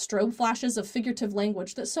and strobe flashes of figurative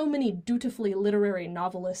language that so many dutifully literary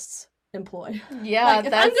novelists employ. Yeah, like,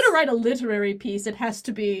 if I'm going to write a literary piece, it has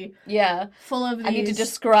to be full of these... I need to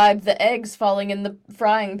describe the eggs falling in the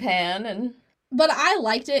frying pan and... But I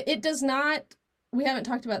liked it. It does not... We haven't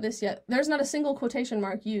talked about this yet. There's not a single quotation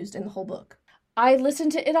mark used in the whole book. I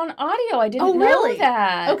listened to it on audio. I didn't know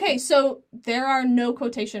that. Okay, so there are no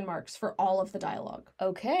quotation marks for all of the dialogue.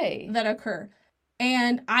 Okay. That occur.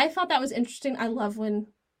 And I thought that was interesting. I love when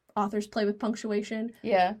authors play with punctuation.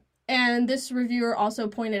 Yeah. And this reviewer also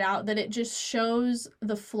pointed out that it just shows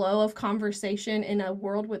the flow of conversation in a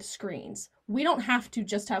world with screens. We don't have to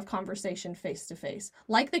just have conversation face to face.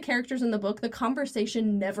 Like the characters in the book, the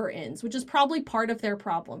conversation never ends, which is probably part of their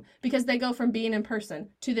problem because they go from being in person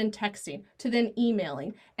to then texting to then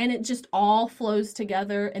emailing, and it just all flows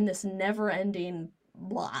together in this never-ending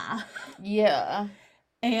blah. Yeah.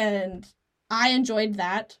 And I enjoyed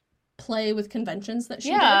that play with conventions that she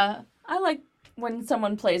did. Yeah, I like when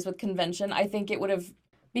someone plays with convention. I think it would have,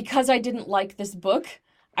 because I didn't like this book,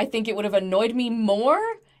 I think it would have annoyed me more.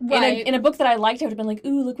 Right. In a book that I liked, I would have been like,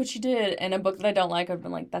 ooh, look what she did. And a book that I don't like, I would have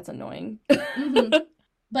been like, that's annoying. Mm-hmm.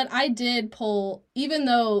 But I did pull, even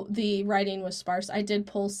though the writing was sparse, I did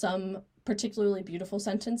pull some particularly beautiful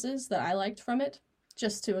sentences that I liked from it.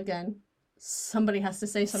 Just to, again, somebody has to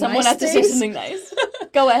say some nice things. Someone has to say something nice.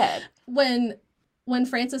 Go ahead. When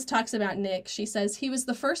Frances talks about Nick, she says, he was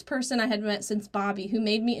the first person I had met since Bobby who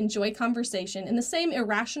made me enjoy conversation in the same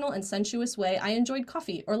irrational and sensuous way I enjoyed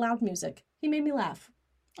coffee or loud music. He made me laugh.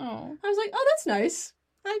 Oh. I was like, oh, that's nice.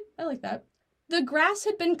 I like that. The grass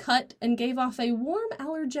had been cut and gave off a warm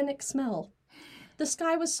allergenic smell. The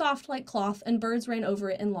sky was soft like cloth and birds ran over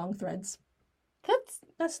it in long threads.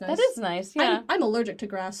 That's nice. That is nice, yeah. I'm allergic to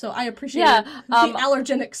grass, so I appreciate the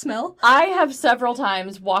allergenic smell. I have several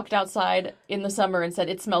times walked outside in the summer and said,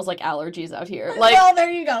 it smells like allergies out here. Like, well, there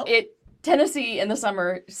you go. Tennessee in the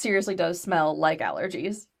summer seriously does smell like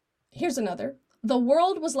allergies. Here's another. The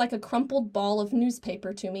world was like a crumpled ball of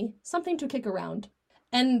newspaper to me, something to kick around.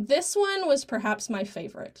 And this one was perhaps my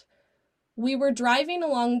favorite. We were driving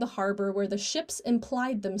along the harbor where the ships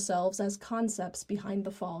implied themselves as concepts behind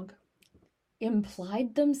the fog.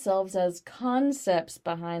 Implied themselves as concepts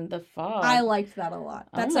behind the fog. I liked that a lot.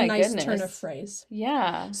 That's a nice turn of phrase.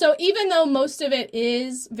 Yeah. So even though most of it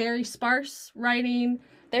is very sparse writing,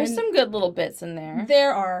 there's some good little bits in there.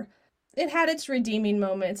 There are. It had its redeeming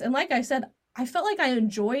moments. And like I said, I felt like I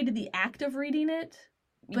enjoyed the act of reading it,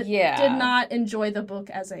 but did not enjoy the book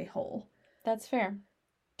as a whole. That's fair.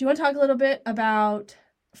 Do you want to talk a little bit about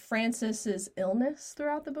Frances's illness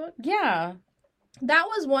throughout the book? Yeah. That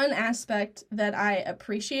was one aspect that I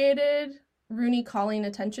appreciated Rooney calling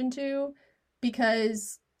attention to,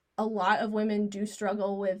 because a lot of women do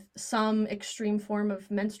struggle with some extreme form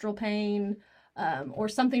of menstrual pain, or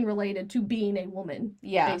something related to being a woman,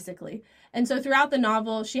 basically. And so throughout the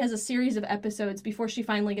novel, she has a series of episodes before she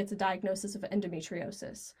finally gets a diagnosis of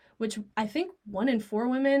endometriosis, which I think 1 in 4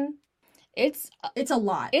 women... It's a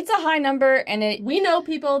lot. It's a high number, and we know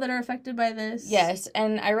people that are affected by this. Yes,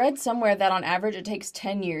 and I read somewhere that on average it takes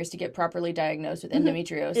 10 years to get properly diagnosed with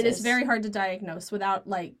endometriosis. It is very hard to diagnose without,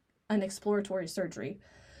 like, an exploratory surgery.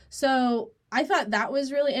 So I thought that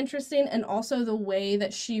was really interesting, and also the way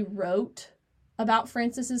that she wrote about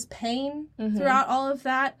Frances's pain throughout all of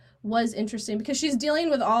that was interesting, because she's dealing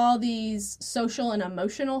with all these social and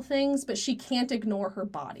emotional things, but she can't ignore her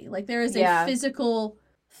body. Like, there is a physical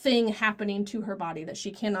thing happening to her body that she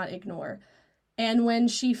cannot ignore. And when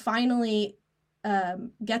she finally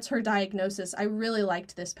gets her diagnosis, I really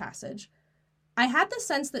liked this passage. I had the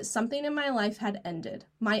sense that something in my life had ended.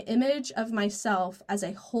 My image of myself as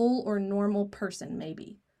a whole or normal person,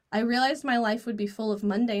 maybe. I realized my life would be full of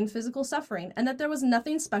mundane physical suffering, and that there was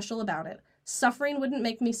nothing special about it. Suffering wouldn't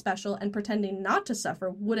make me special, and pretending not to suffer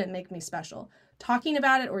wouldn't make me special. Talking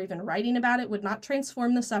about it or even writing about it would not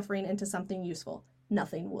transform the suffering into something useful.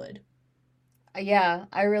 Nothing would. Yeah,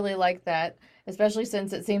 I really like that, especially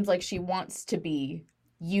since it seems like she wants to be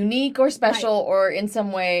unique or special or in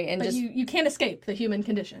some way. And but you can't escape the human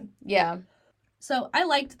condition. Yeah. So I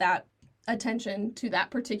liked that attention to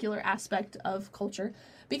that particular aspect of culture,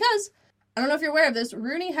 because I don't know if you're aware of this,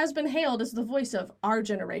 Rooney has been hailed as the voice of our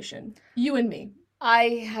generation. You and me.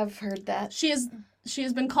 I have heard that. She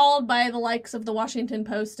has been called by the likes of the Washington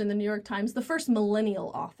Post and the New York Times the first millennial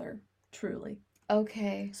author, truly.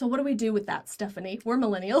 Okay. So what do we do with that, Stephanie? We're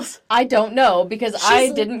millennials. I don't know, because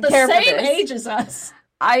I didn't care for this. The same age as us.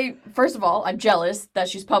 First of all, I'm jealous that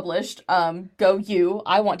she's published. Go you.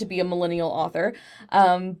 I want to be a millennial author.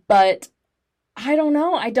 But I don't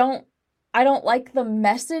know. I don't like the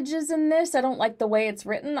messages in this. I don't like the way it's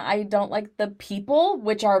written. I don't like the people,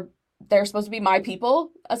 they're supposed to be my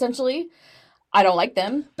people, essentially. I don't like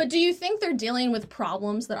them. But do you think they're dealing with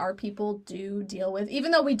problems that our people do deal with?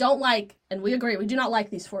 Even though we don't like, and we agree, we do not like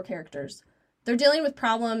these 4 characters. They're dealing with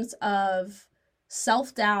problems of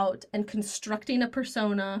self-doubt and constructing a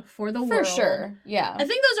persona for the world. For sure, yeah. I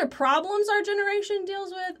think those are problems our generation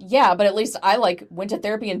deals with. Yeah, but at least I, went to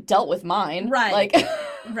therapy and dealt with mine. Right.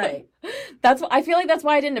 Right. I feel like that's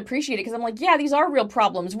why I didn't appreciate it, because I'm like, yeah, these are real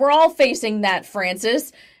problems. We're all facing that,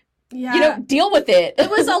 Frances. Yeah. Deal with it. It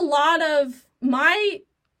was a lot of... My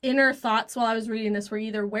inner thoughts while I was reading this were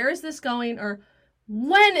either, where is this going, or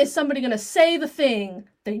when is somebody going to say the thing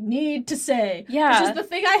they need to say? Yeah. Which is the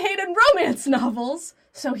thing I hate in romance novels.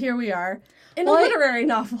 So here we are in a literary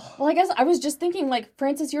novel. Well, I guess I was just thinking,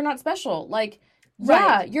 Frances, you're not special.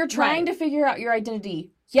 Yeah, you're trying to figure out your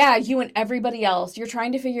identity. Yeah, you and everybody else. You're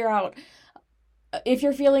trying to figure out if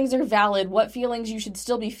your feelings are valid, what feelings you should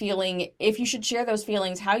still be feeling, if you should share those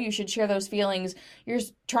feelings, how you should share those feelings. You're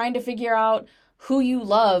trying to figure out who you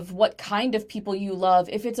love, what kind of people you love,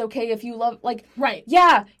 if it's okay if you love, right.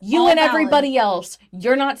 Yeah, you all and valid. Everybody else.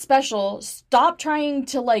 You're not special. Stop trying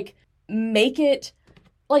to, make it,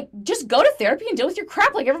 just go to therapy and deal with your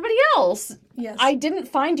crap like everybody else. Yes. I didn't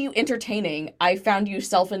find you entertaining. I found you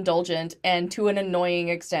self-indulgent and to an annoying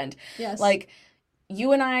extent. Yes.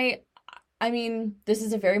 You and I mean, this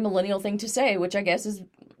is a very millennial thing to say, which I guess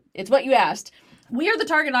it's what you asked. We are the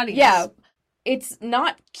target audience. Yeah. It's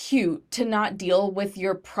not cute to not deal with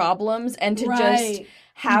your problems and to just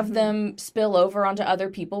have them spill over onto other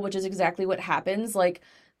people, which is exactly what happens.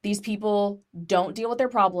 These people don't deal with their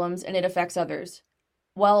problems and it affects others.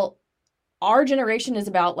 Well, our generation is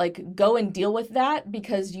about, go and deal with that,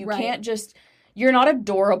 because you can't just... You're not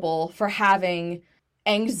adorable for having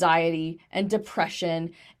anxiety and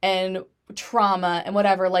depression and trauma and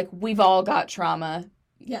whatever. We've all got trauma.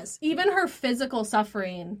 Yes. Even her physical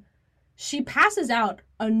suffering, She passes out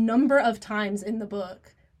a number of times in the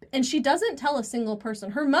book. And she doesn't tell a single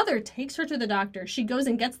person. Her mother takes her to the doctor. She goes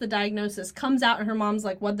and gets the diagnosis, comes out, and her mom's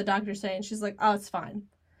like, what'd the doctor say? And she's like, oh, it's fine.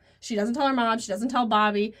 She doesn't tell her mom. She doesn't tell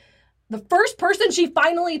Bobby. The first person she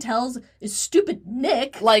finally tells is stupid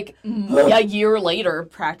Nick. Like, a year later,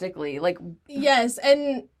 practically. Like, yes,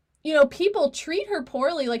 and, you know, people treat her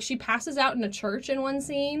poorly. Like, she passes out in a church in one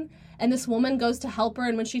scene, and this woman goes to help her,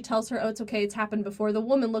 and when she tells her, oh, it's okay, it's happened before, the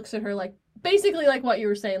woman looks at her like, basically like what you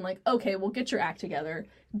were saying, like, okay, well, get your act together.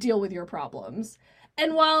 Deal with your problems.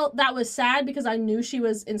 And while that was sad because I knew she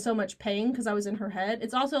was in so much pain because I was in her head,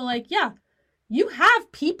 it's also like, yeah, you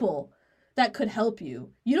have people that could help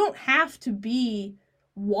you. You don't have to be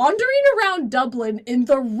wandering around Dublin in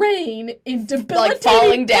the rain in debilitating like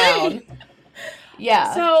falling down. pain.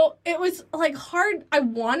 Yeah. So it was like hard. I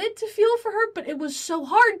wanted to feel for her, but it was so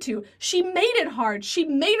hard to. She made it hard. She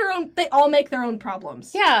made her own. They all make their own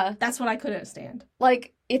problems. Yeah. That's what I couldn't stand.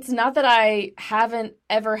 Like, it's not that I haven't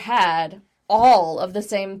ever had all of the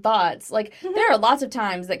same thoughts. Like, there are lots of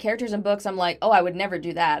times that characters in books I'm like, oh, I would never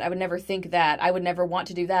do that. I would never think that. I would never want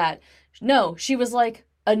to do that. No, she was like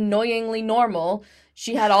annoyingly normal.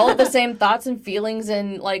 She had all of the same thoughts and feelings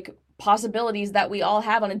and like possibilities that we all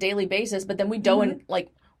have on a daily basis, but then we don't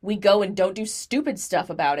we go and don't do stupid stuff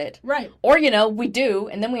about it. Right. Or, you know, we do,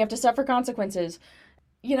 and then we have to suffer consequences.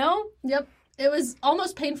 You know? Yep. It was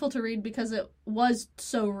almost painful to read because it was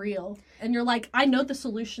so real. And you're like, I know the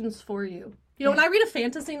solutions for you. You know, when I read a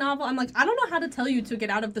fantasy novel, I'm like, I don't know how to tell you to get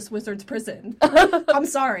out of this wizard's prison. I'm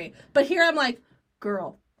sorry. But here I'm like,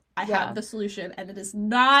 girl, I have the solution, and it is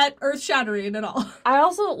not earth-shattering at all. I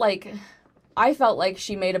also, I felt like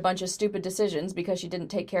she made a bunch of stupid decisions because she didn't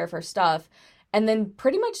take care of her stuff, and then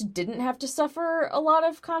pretty much didn't have to suffer a lot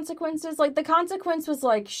of consequences. Like, the consequence was,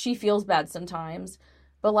 like, she feels bad sometimes,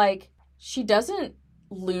 but, like, she doesn't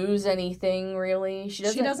lose anything, really. She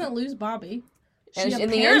doesn't lose Bobby. And in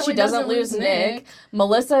the end, she doesn't lose Nick.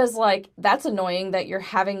 Melissa is like, that's annoying that you're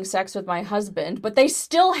having sex with my husband, but they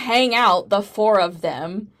still hang out, the four of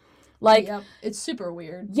them. Like, yep. It's super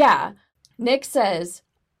weird. Yeah. Nick says,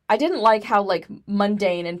 I didn't like how, like,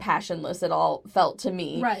 mundane and passionless it all felt to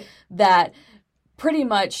me. Right. That pretty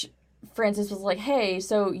much Francis was like, hey,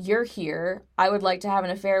 so you're here. I would like to have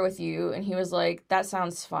an affair with you. And he was like, that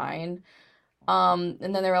sounds fine. And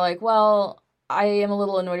then they were like, well, I am a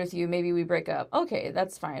little annoyed with you. Maybe we break up. Okay,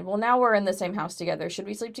 that's fine. Well, now we're in the same house together. Should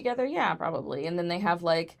we sleep together? Yeah, probably. And then they have,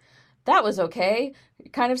 like, that was okay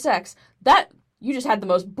kind of sex. You just had the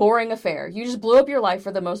most boring affair. You just blew up your life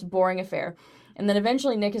for the most boring affair. And then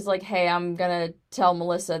eventually Nick is like, hey, I'm going to tell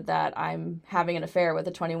Melissa that I'm having an affair with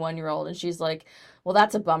a 21-year-old. And she's like, well,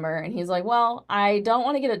 that's a bummer. And he's like, well, I don't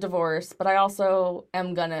want to get a divorce, but I also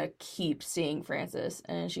am going to keep seeing Francis.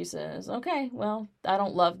 And she says, okay, well, I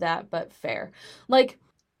don't love that, but fair. Like,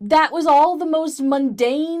 that was all the most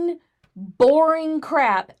mundane, boring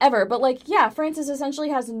crap ever. But, like, yeah, Francis essentially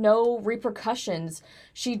has no repercussions.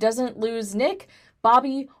 She doesn't lose Nick,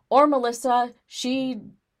 Bobby, or Melissa.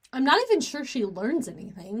 I'm not even sure she learns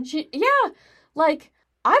anything. Like,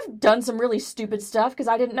 I've done some really stupid stuff because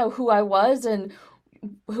I didn't know who I was and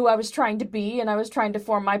who I was trying to be, and I was trying to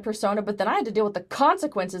form my persona, but then I had to deal with the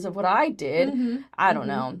consequences of what I did. Mm-hmm. I don't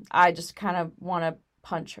know. I just kind of want to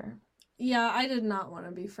punch her. Yeah, I did not want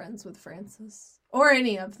to be friends with Francis. Or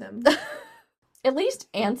any of them. At least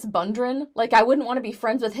Ance Bundren, like, I wouldn't want to be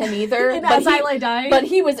friends with him either. But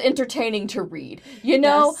he was entertaining to read. You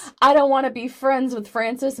know, yes. I don't want to be friends with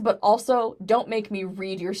Francis, but also don't make me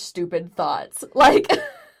read your stupid thoughts. Like,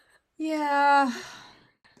 yeah.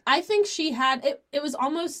 I think she had, it was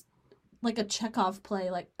almost like a Chekhov play.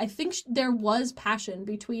 Like, I think there was passion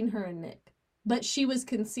between her and Nick, but she was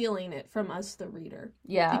concealing it from us, the reader.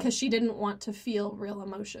 Yeah. Because she didn't want to feel real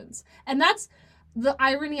emotions. And that's the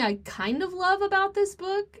irony I kind of love about this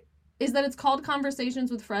book, is that it's called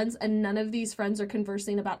Conversations with Friends, and none of these friends are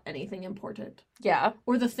conversing about anything important. Yeah.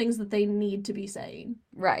 Or the things that they need to be saying.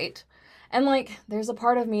 Right. And, like, there's a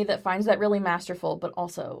part of me that finds that really masterful, but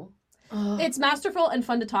also... It's masterful and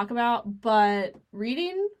fun to talk about, but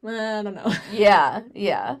reading? I don't know.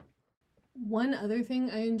 Yeah. One other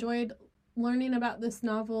thing I enjoyed learning about this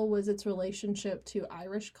novel was its relationship to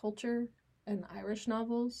Irish culture and Irish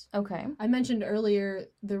novels. Okay. I mentioned earlier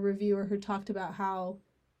the reviewer who talked about how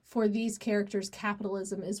for these characters,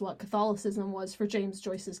 capitalism is what Catholicism was for James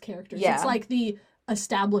Joyce's characters. Yeah. It's like the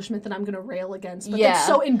establishment that I'm going to rail against, but it's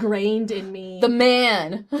so ingrained in me. The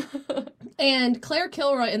man. And Claire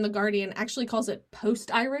Kilroy in The Guardian actually calls it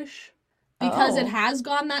post-Irish because it has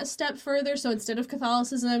gone that step further. So instead of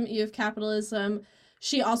Catholicism, you have capitalism.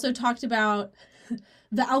 She also talked about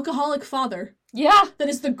the alcoholic father. Yeah. That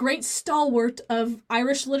is the great stalwart of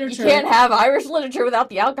Irish literature. You can't have Irish literature without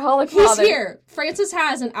the alcoholic father. He's here. Frances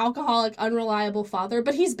has an alcoholic, unreliable father,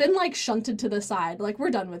 but he's been, like, shunted to the side. Like, we're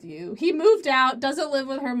done with you. He moved out, doesn't live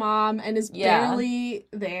with her mom, and is barely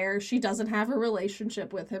there. She doesn't have a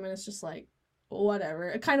relationship with him, and it's just like, whatever.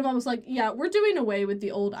 It kind of almost like, yeah, we're doing away with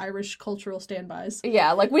the old Irish cultural standbys.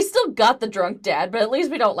 Yeah, like, we still got the drunk dad, but at least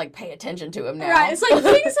we don't, like, pay attention to him now. Right, it's like,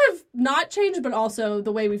 things have not changed, but also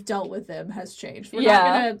the way we've dealt with him has changed. We're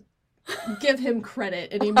not gonna give him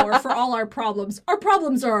credit anymore for all our problems. Our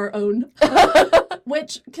problems are our own.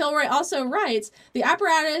 Which Kilroy also writes, the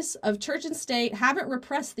apparatus of church and state haven't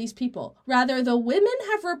repressed these people. Rather, the women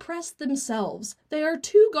have repressed themselves. They are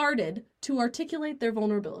too guarded to articulate their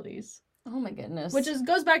vulnerabilities. Oh my goodness. Which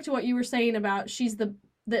goes back to what you were saying about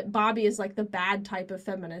that Bobby is like the bad type of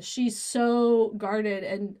feminist. She's so guarded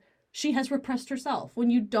and she has repressed herself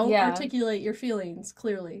when you don't articulate your feelings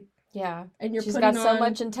clearly. Yeah. And she's got so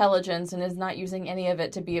much intelligence and is not using any of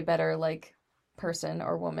it to be a better, like, person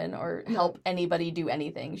or woman or help anybody do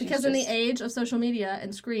anything. Because in the age of social media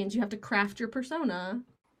and screens, you have to craft your persona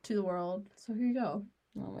to the world. So here you go.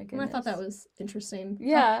 Oh my goodness. And I thought that was interesting.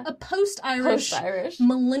 Yeah. A post-Irish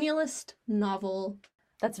millennialist novel.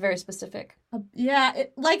 That's very specific.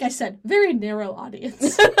 Like I said, very narrow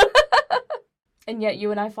audience. And yet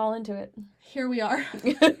you and I fall into it. Here we are.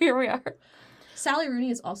 Here we are. Sally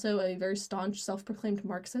Rooney is also a very staunch, self-proclaimed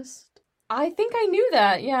Marxist. I think I knew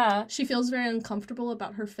that, yeah. She feels very uncomfortable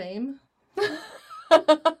about her fame.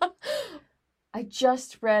 I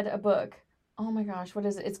just read a book. Oh my gosh, what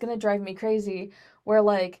is it? It's gonna drive me crazy. Where,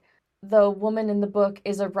 like, the woman in the book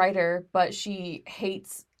is a writer, but she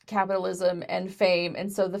hates capitalism and fame,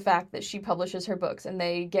 and so the fact that she publishes her books and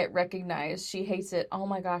they get recognized, she hates it. Oh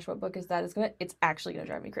my gosh, what book is that? It's actually gonna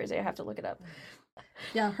drive me crazy. I have to look it up.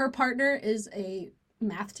 Yeah, her partner is a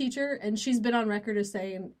math teacher, and she's been on record as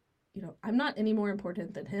saying, you know, I'm not any more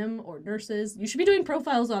important than him or nurses. You should be doing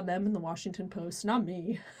profiles on them in the Washington Post, not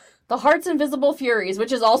me. The Heart's Invisible Furies,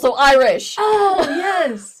 which is also Irish. Oh,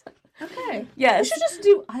 yes. Okay. Yes. We should just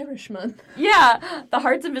do Irish month. Yeah. The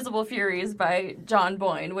Heart's Invisible Furies by John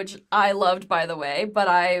Boyne, which I loved, by the way, but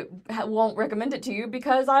I won't recommend it to you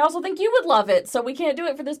because I also think you would love it, so we can't do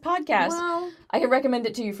it for this podcast. Well, I can recommend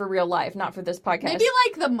it to you for real life, not for this podcast. Maybe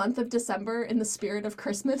like the month of December in the spirit of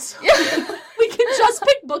Christmas. We can just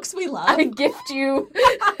pick books we love. I gift you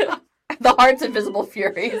The Heart's Invisible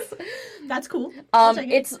Furies. That's cool.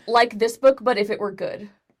 It's like this book, but if it were good.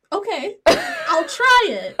 Okay. I'll try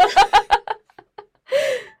it.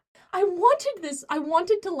 I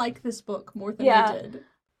wanted to like this book more than I did.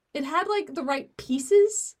 It had, like, the right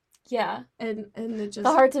pieces. Yeah. And it just...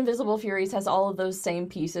 The Heart's Invisible Furies has all of those same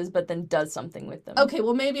pieces, but then does something with them. Okay,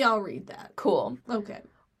 well, maybe I'll read that. Cool. Okay.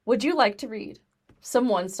 Would you like to read some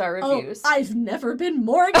 1-star reviews? Oh, I've never been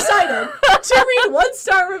more excited to read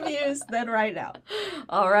 1-star reviews than right now.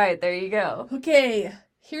 All right, there you go. Okay,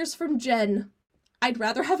 here's from Jen. I'd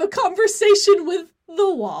rather have a conversation with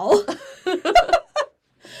the wall.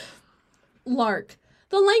 Lark.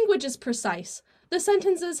 The language is precise. The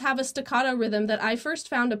sentences have a staccato rhythm that I first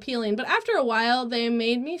found appealing, but after a while they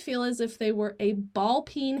made me feel as if they were a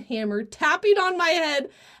ball-peen hammer tapping on my head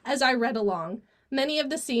as I read along. Many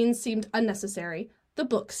of the scenes seemed unnecessary. The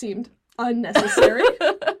book seemed unnecessary.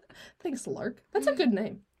 Thanks, Lark. That's a good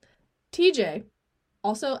name. TJ.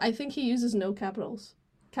 Also, I think he uses no capital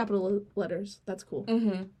letters. That's cool.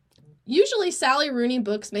 Mm-hmm. Usually Sally Rooney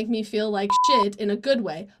books make me feel like shit in a good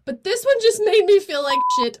way, but this one just made me feel like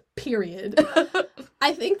shit, period.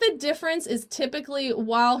 I think the difference is typically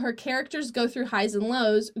while her characters go through highs and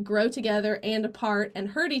lows, grow together and apart, and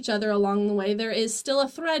hurt each other along the way, there is still a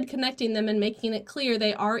thread connecting them and making it clear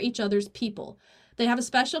they are each other's people. They have a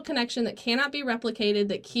special connection that cannot be replicated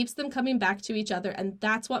that keeps them coming back to each other, and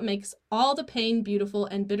that's what makes all the pain beautiful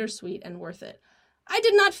and bittersweet and worth it. I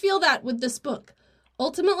did not feel that with this book.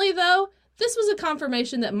 Ultimately, though, this was a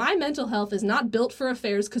confirmation that my mental health is not built for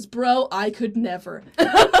affairs, because, bro, I could never.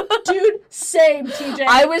 Dude, same, TJ.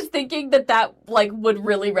 I was thinking that, like, would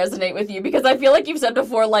really resonate with you, because I feel like you've said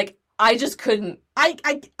before, like, I just couldn't. I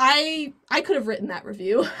could have written that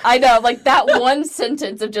review. I know, like, that one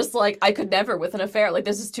sentence of just, like, I could never with an affair. Like,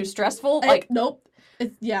 this is too stressful. Like, nope.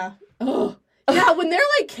 Yeah. Ugh. Yeah, when they're,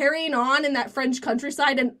 like, carrying on in that French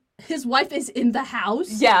countryside and his wife is in the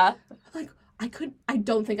house. Yeah. Like, I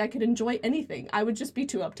don't think I could enjoy anything. I would just be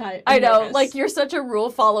too uptight. I know, nervous. like, you're such a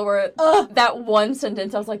rule follower. That one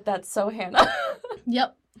sentence, I was like, that's so Hannah.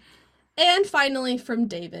 Yep. And finally, from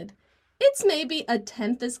David. It's maybe a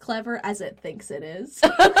tenth as clever as it thinks it is.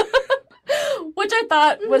 Which I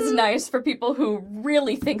thought was nice for people who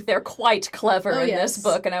really think they're quite clever in this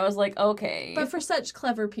book. And I was like, okay. But for such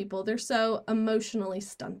clever people, they're so emotionally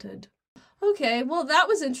stunted. Okay, well, that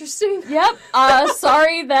was interesting. Yep.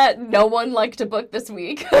 Sorry that no one liked a book this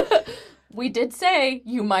week. We did say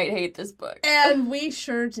you might hate this book. And we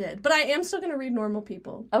sure did. But I am still going to read Normal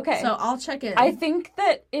People. Okay. So I'll check in. I think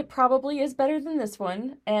that it probably is better than this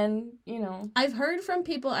one. And, I've heard from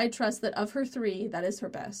people I trust that of her 3, that is her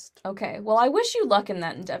best. Okay. Well, I wish you luck in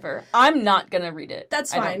that endeavor. I'm not going to read it.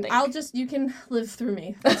 That's fine. You can live through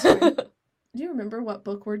me. That's fine. Do you remember what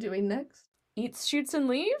book we're doing next? Eats, Shoots, and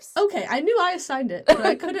Leaves? Okay. I knew I assigned it, but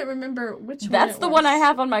I couldn't remember which one That's the one I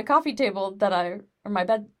have on my coffee table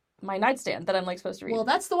my nightstand that I'm supposed to read. Well,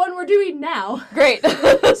 that's the one we're doing now. Great.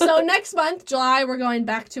 So next month, July, we're going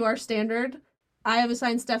back to our standard. I have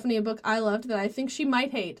assigned Stephanie a book I loved that I think she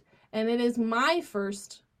might hate. And it is my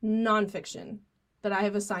first nonfiction that I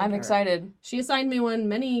have assigned her. I'm excited. She assigned me one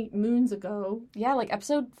many moons ago. Yeah,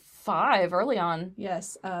 episode 5, early on.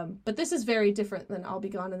 Yes, but this is very different than I'll Be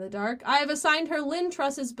Gone in the Dark. I have assigned her Lynn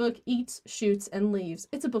Truss's book, Eats, Shoots, and Leaves.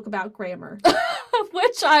 It's a book about grammar.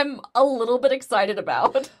 Which I'm a little bit excited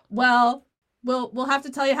about. Well, we'll have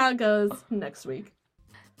to tell you how it goes next week.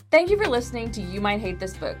 Thank you for listening to You Might Hate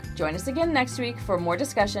This Book. Join us again next week for more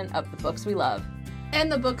discussion of the books we love. And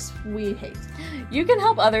the books we hate. You can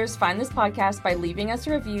help others find this podcast by leaving us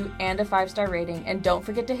a review and a 5-star rating, and don't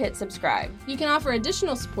forget to hit subscribe. You can offer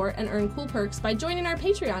additional support and earn cool perks by joining our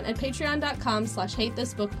Patreon at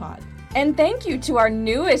patreon.com/hatethisbookpod. And thank you to our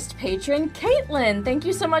newest patron, Caitlin. Thank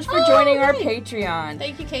you so much for joining our Patreon.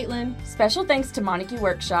 Thank you, Caitlin. Special thanks to Monarchy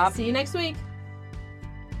Workshop. See you next week.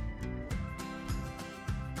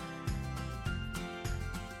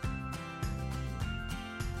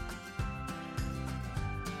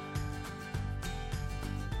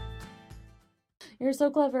 You're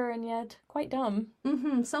so clever and yet quite dumb.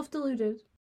 Self-deluded.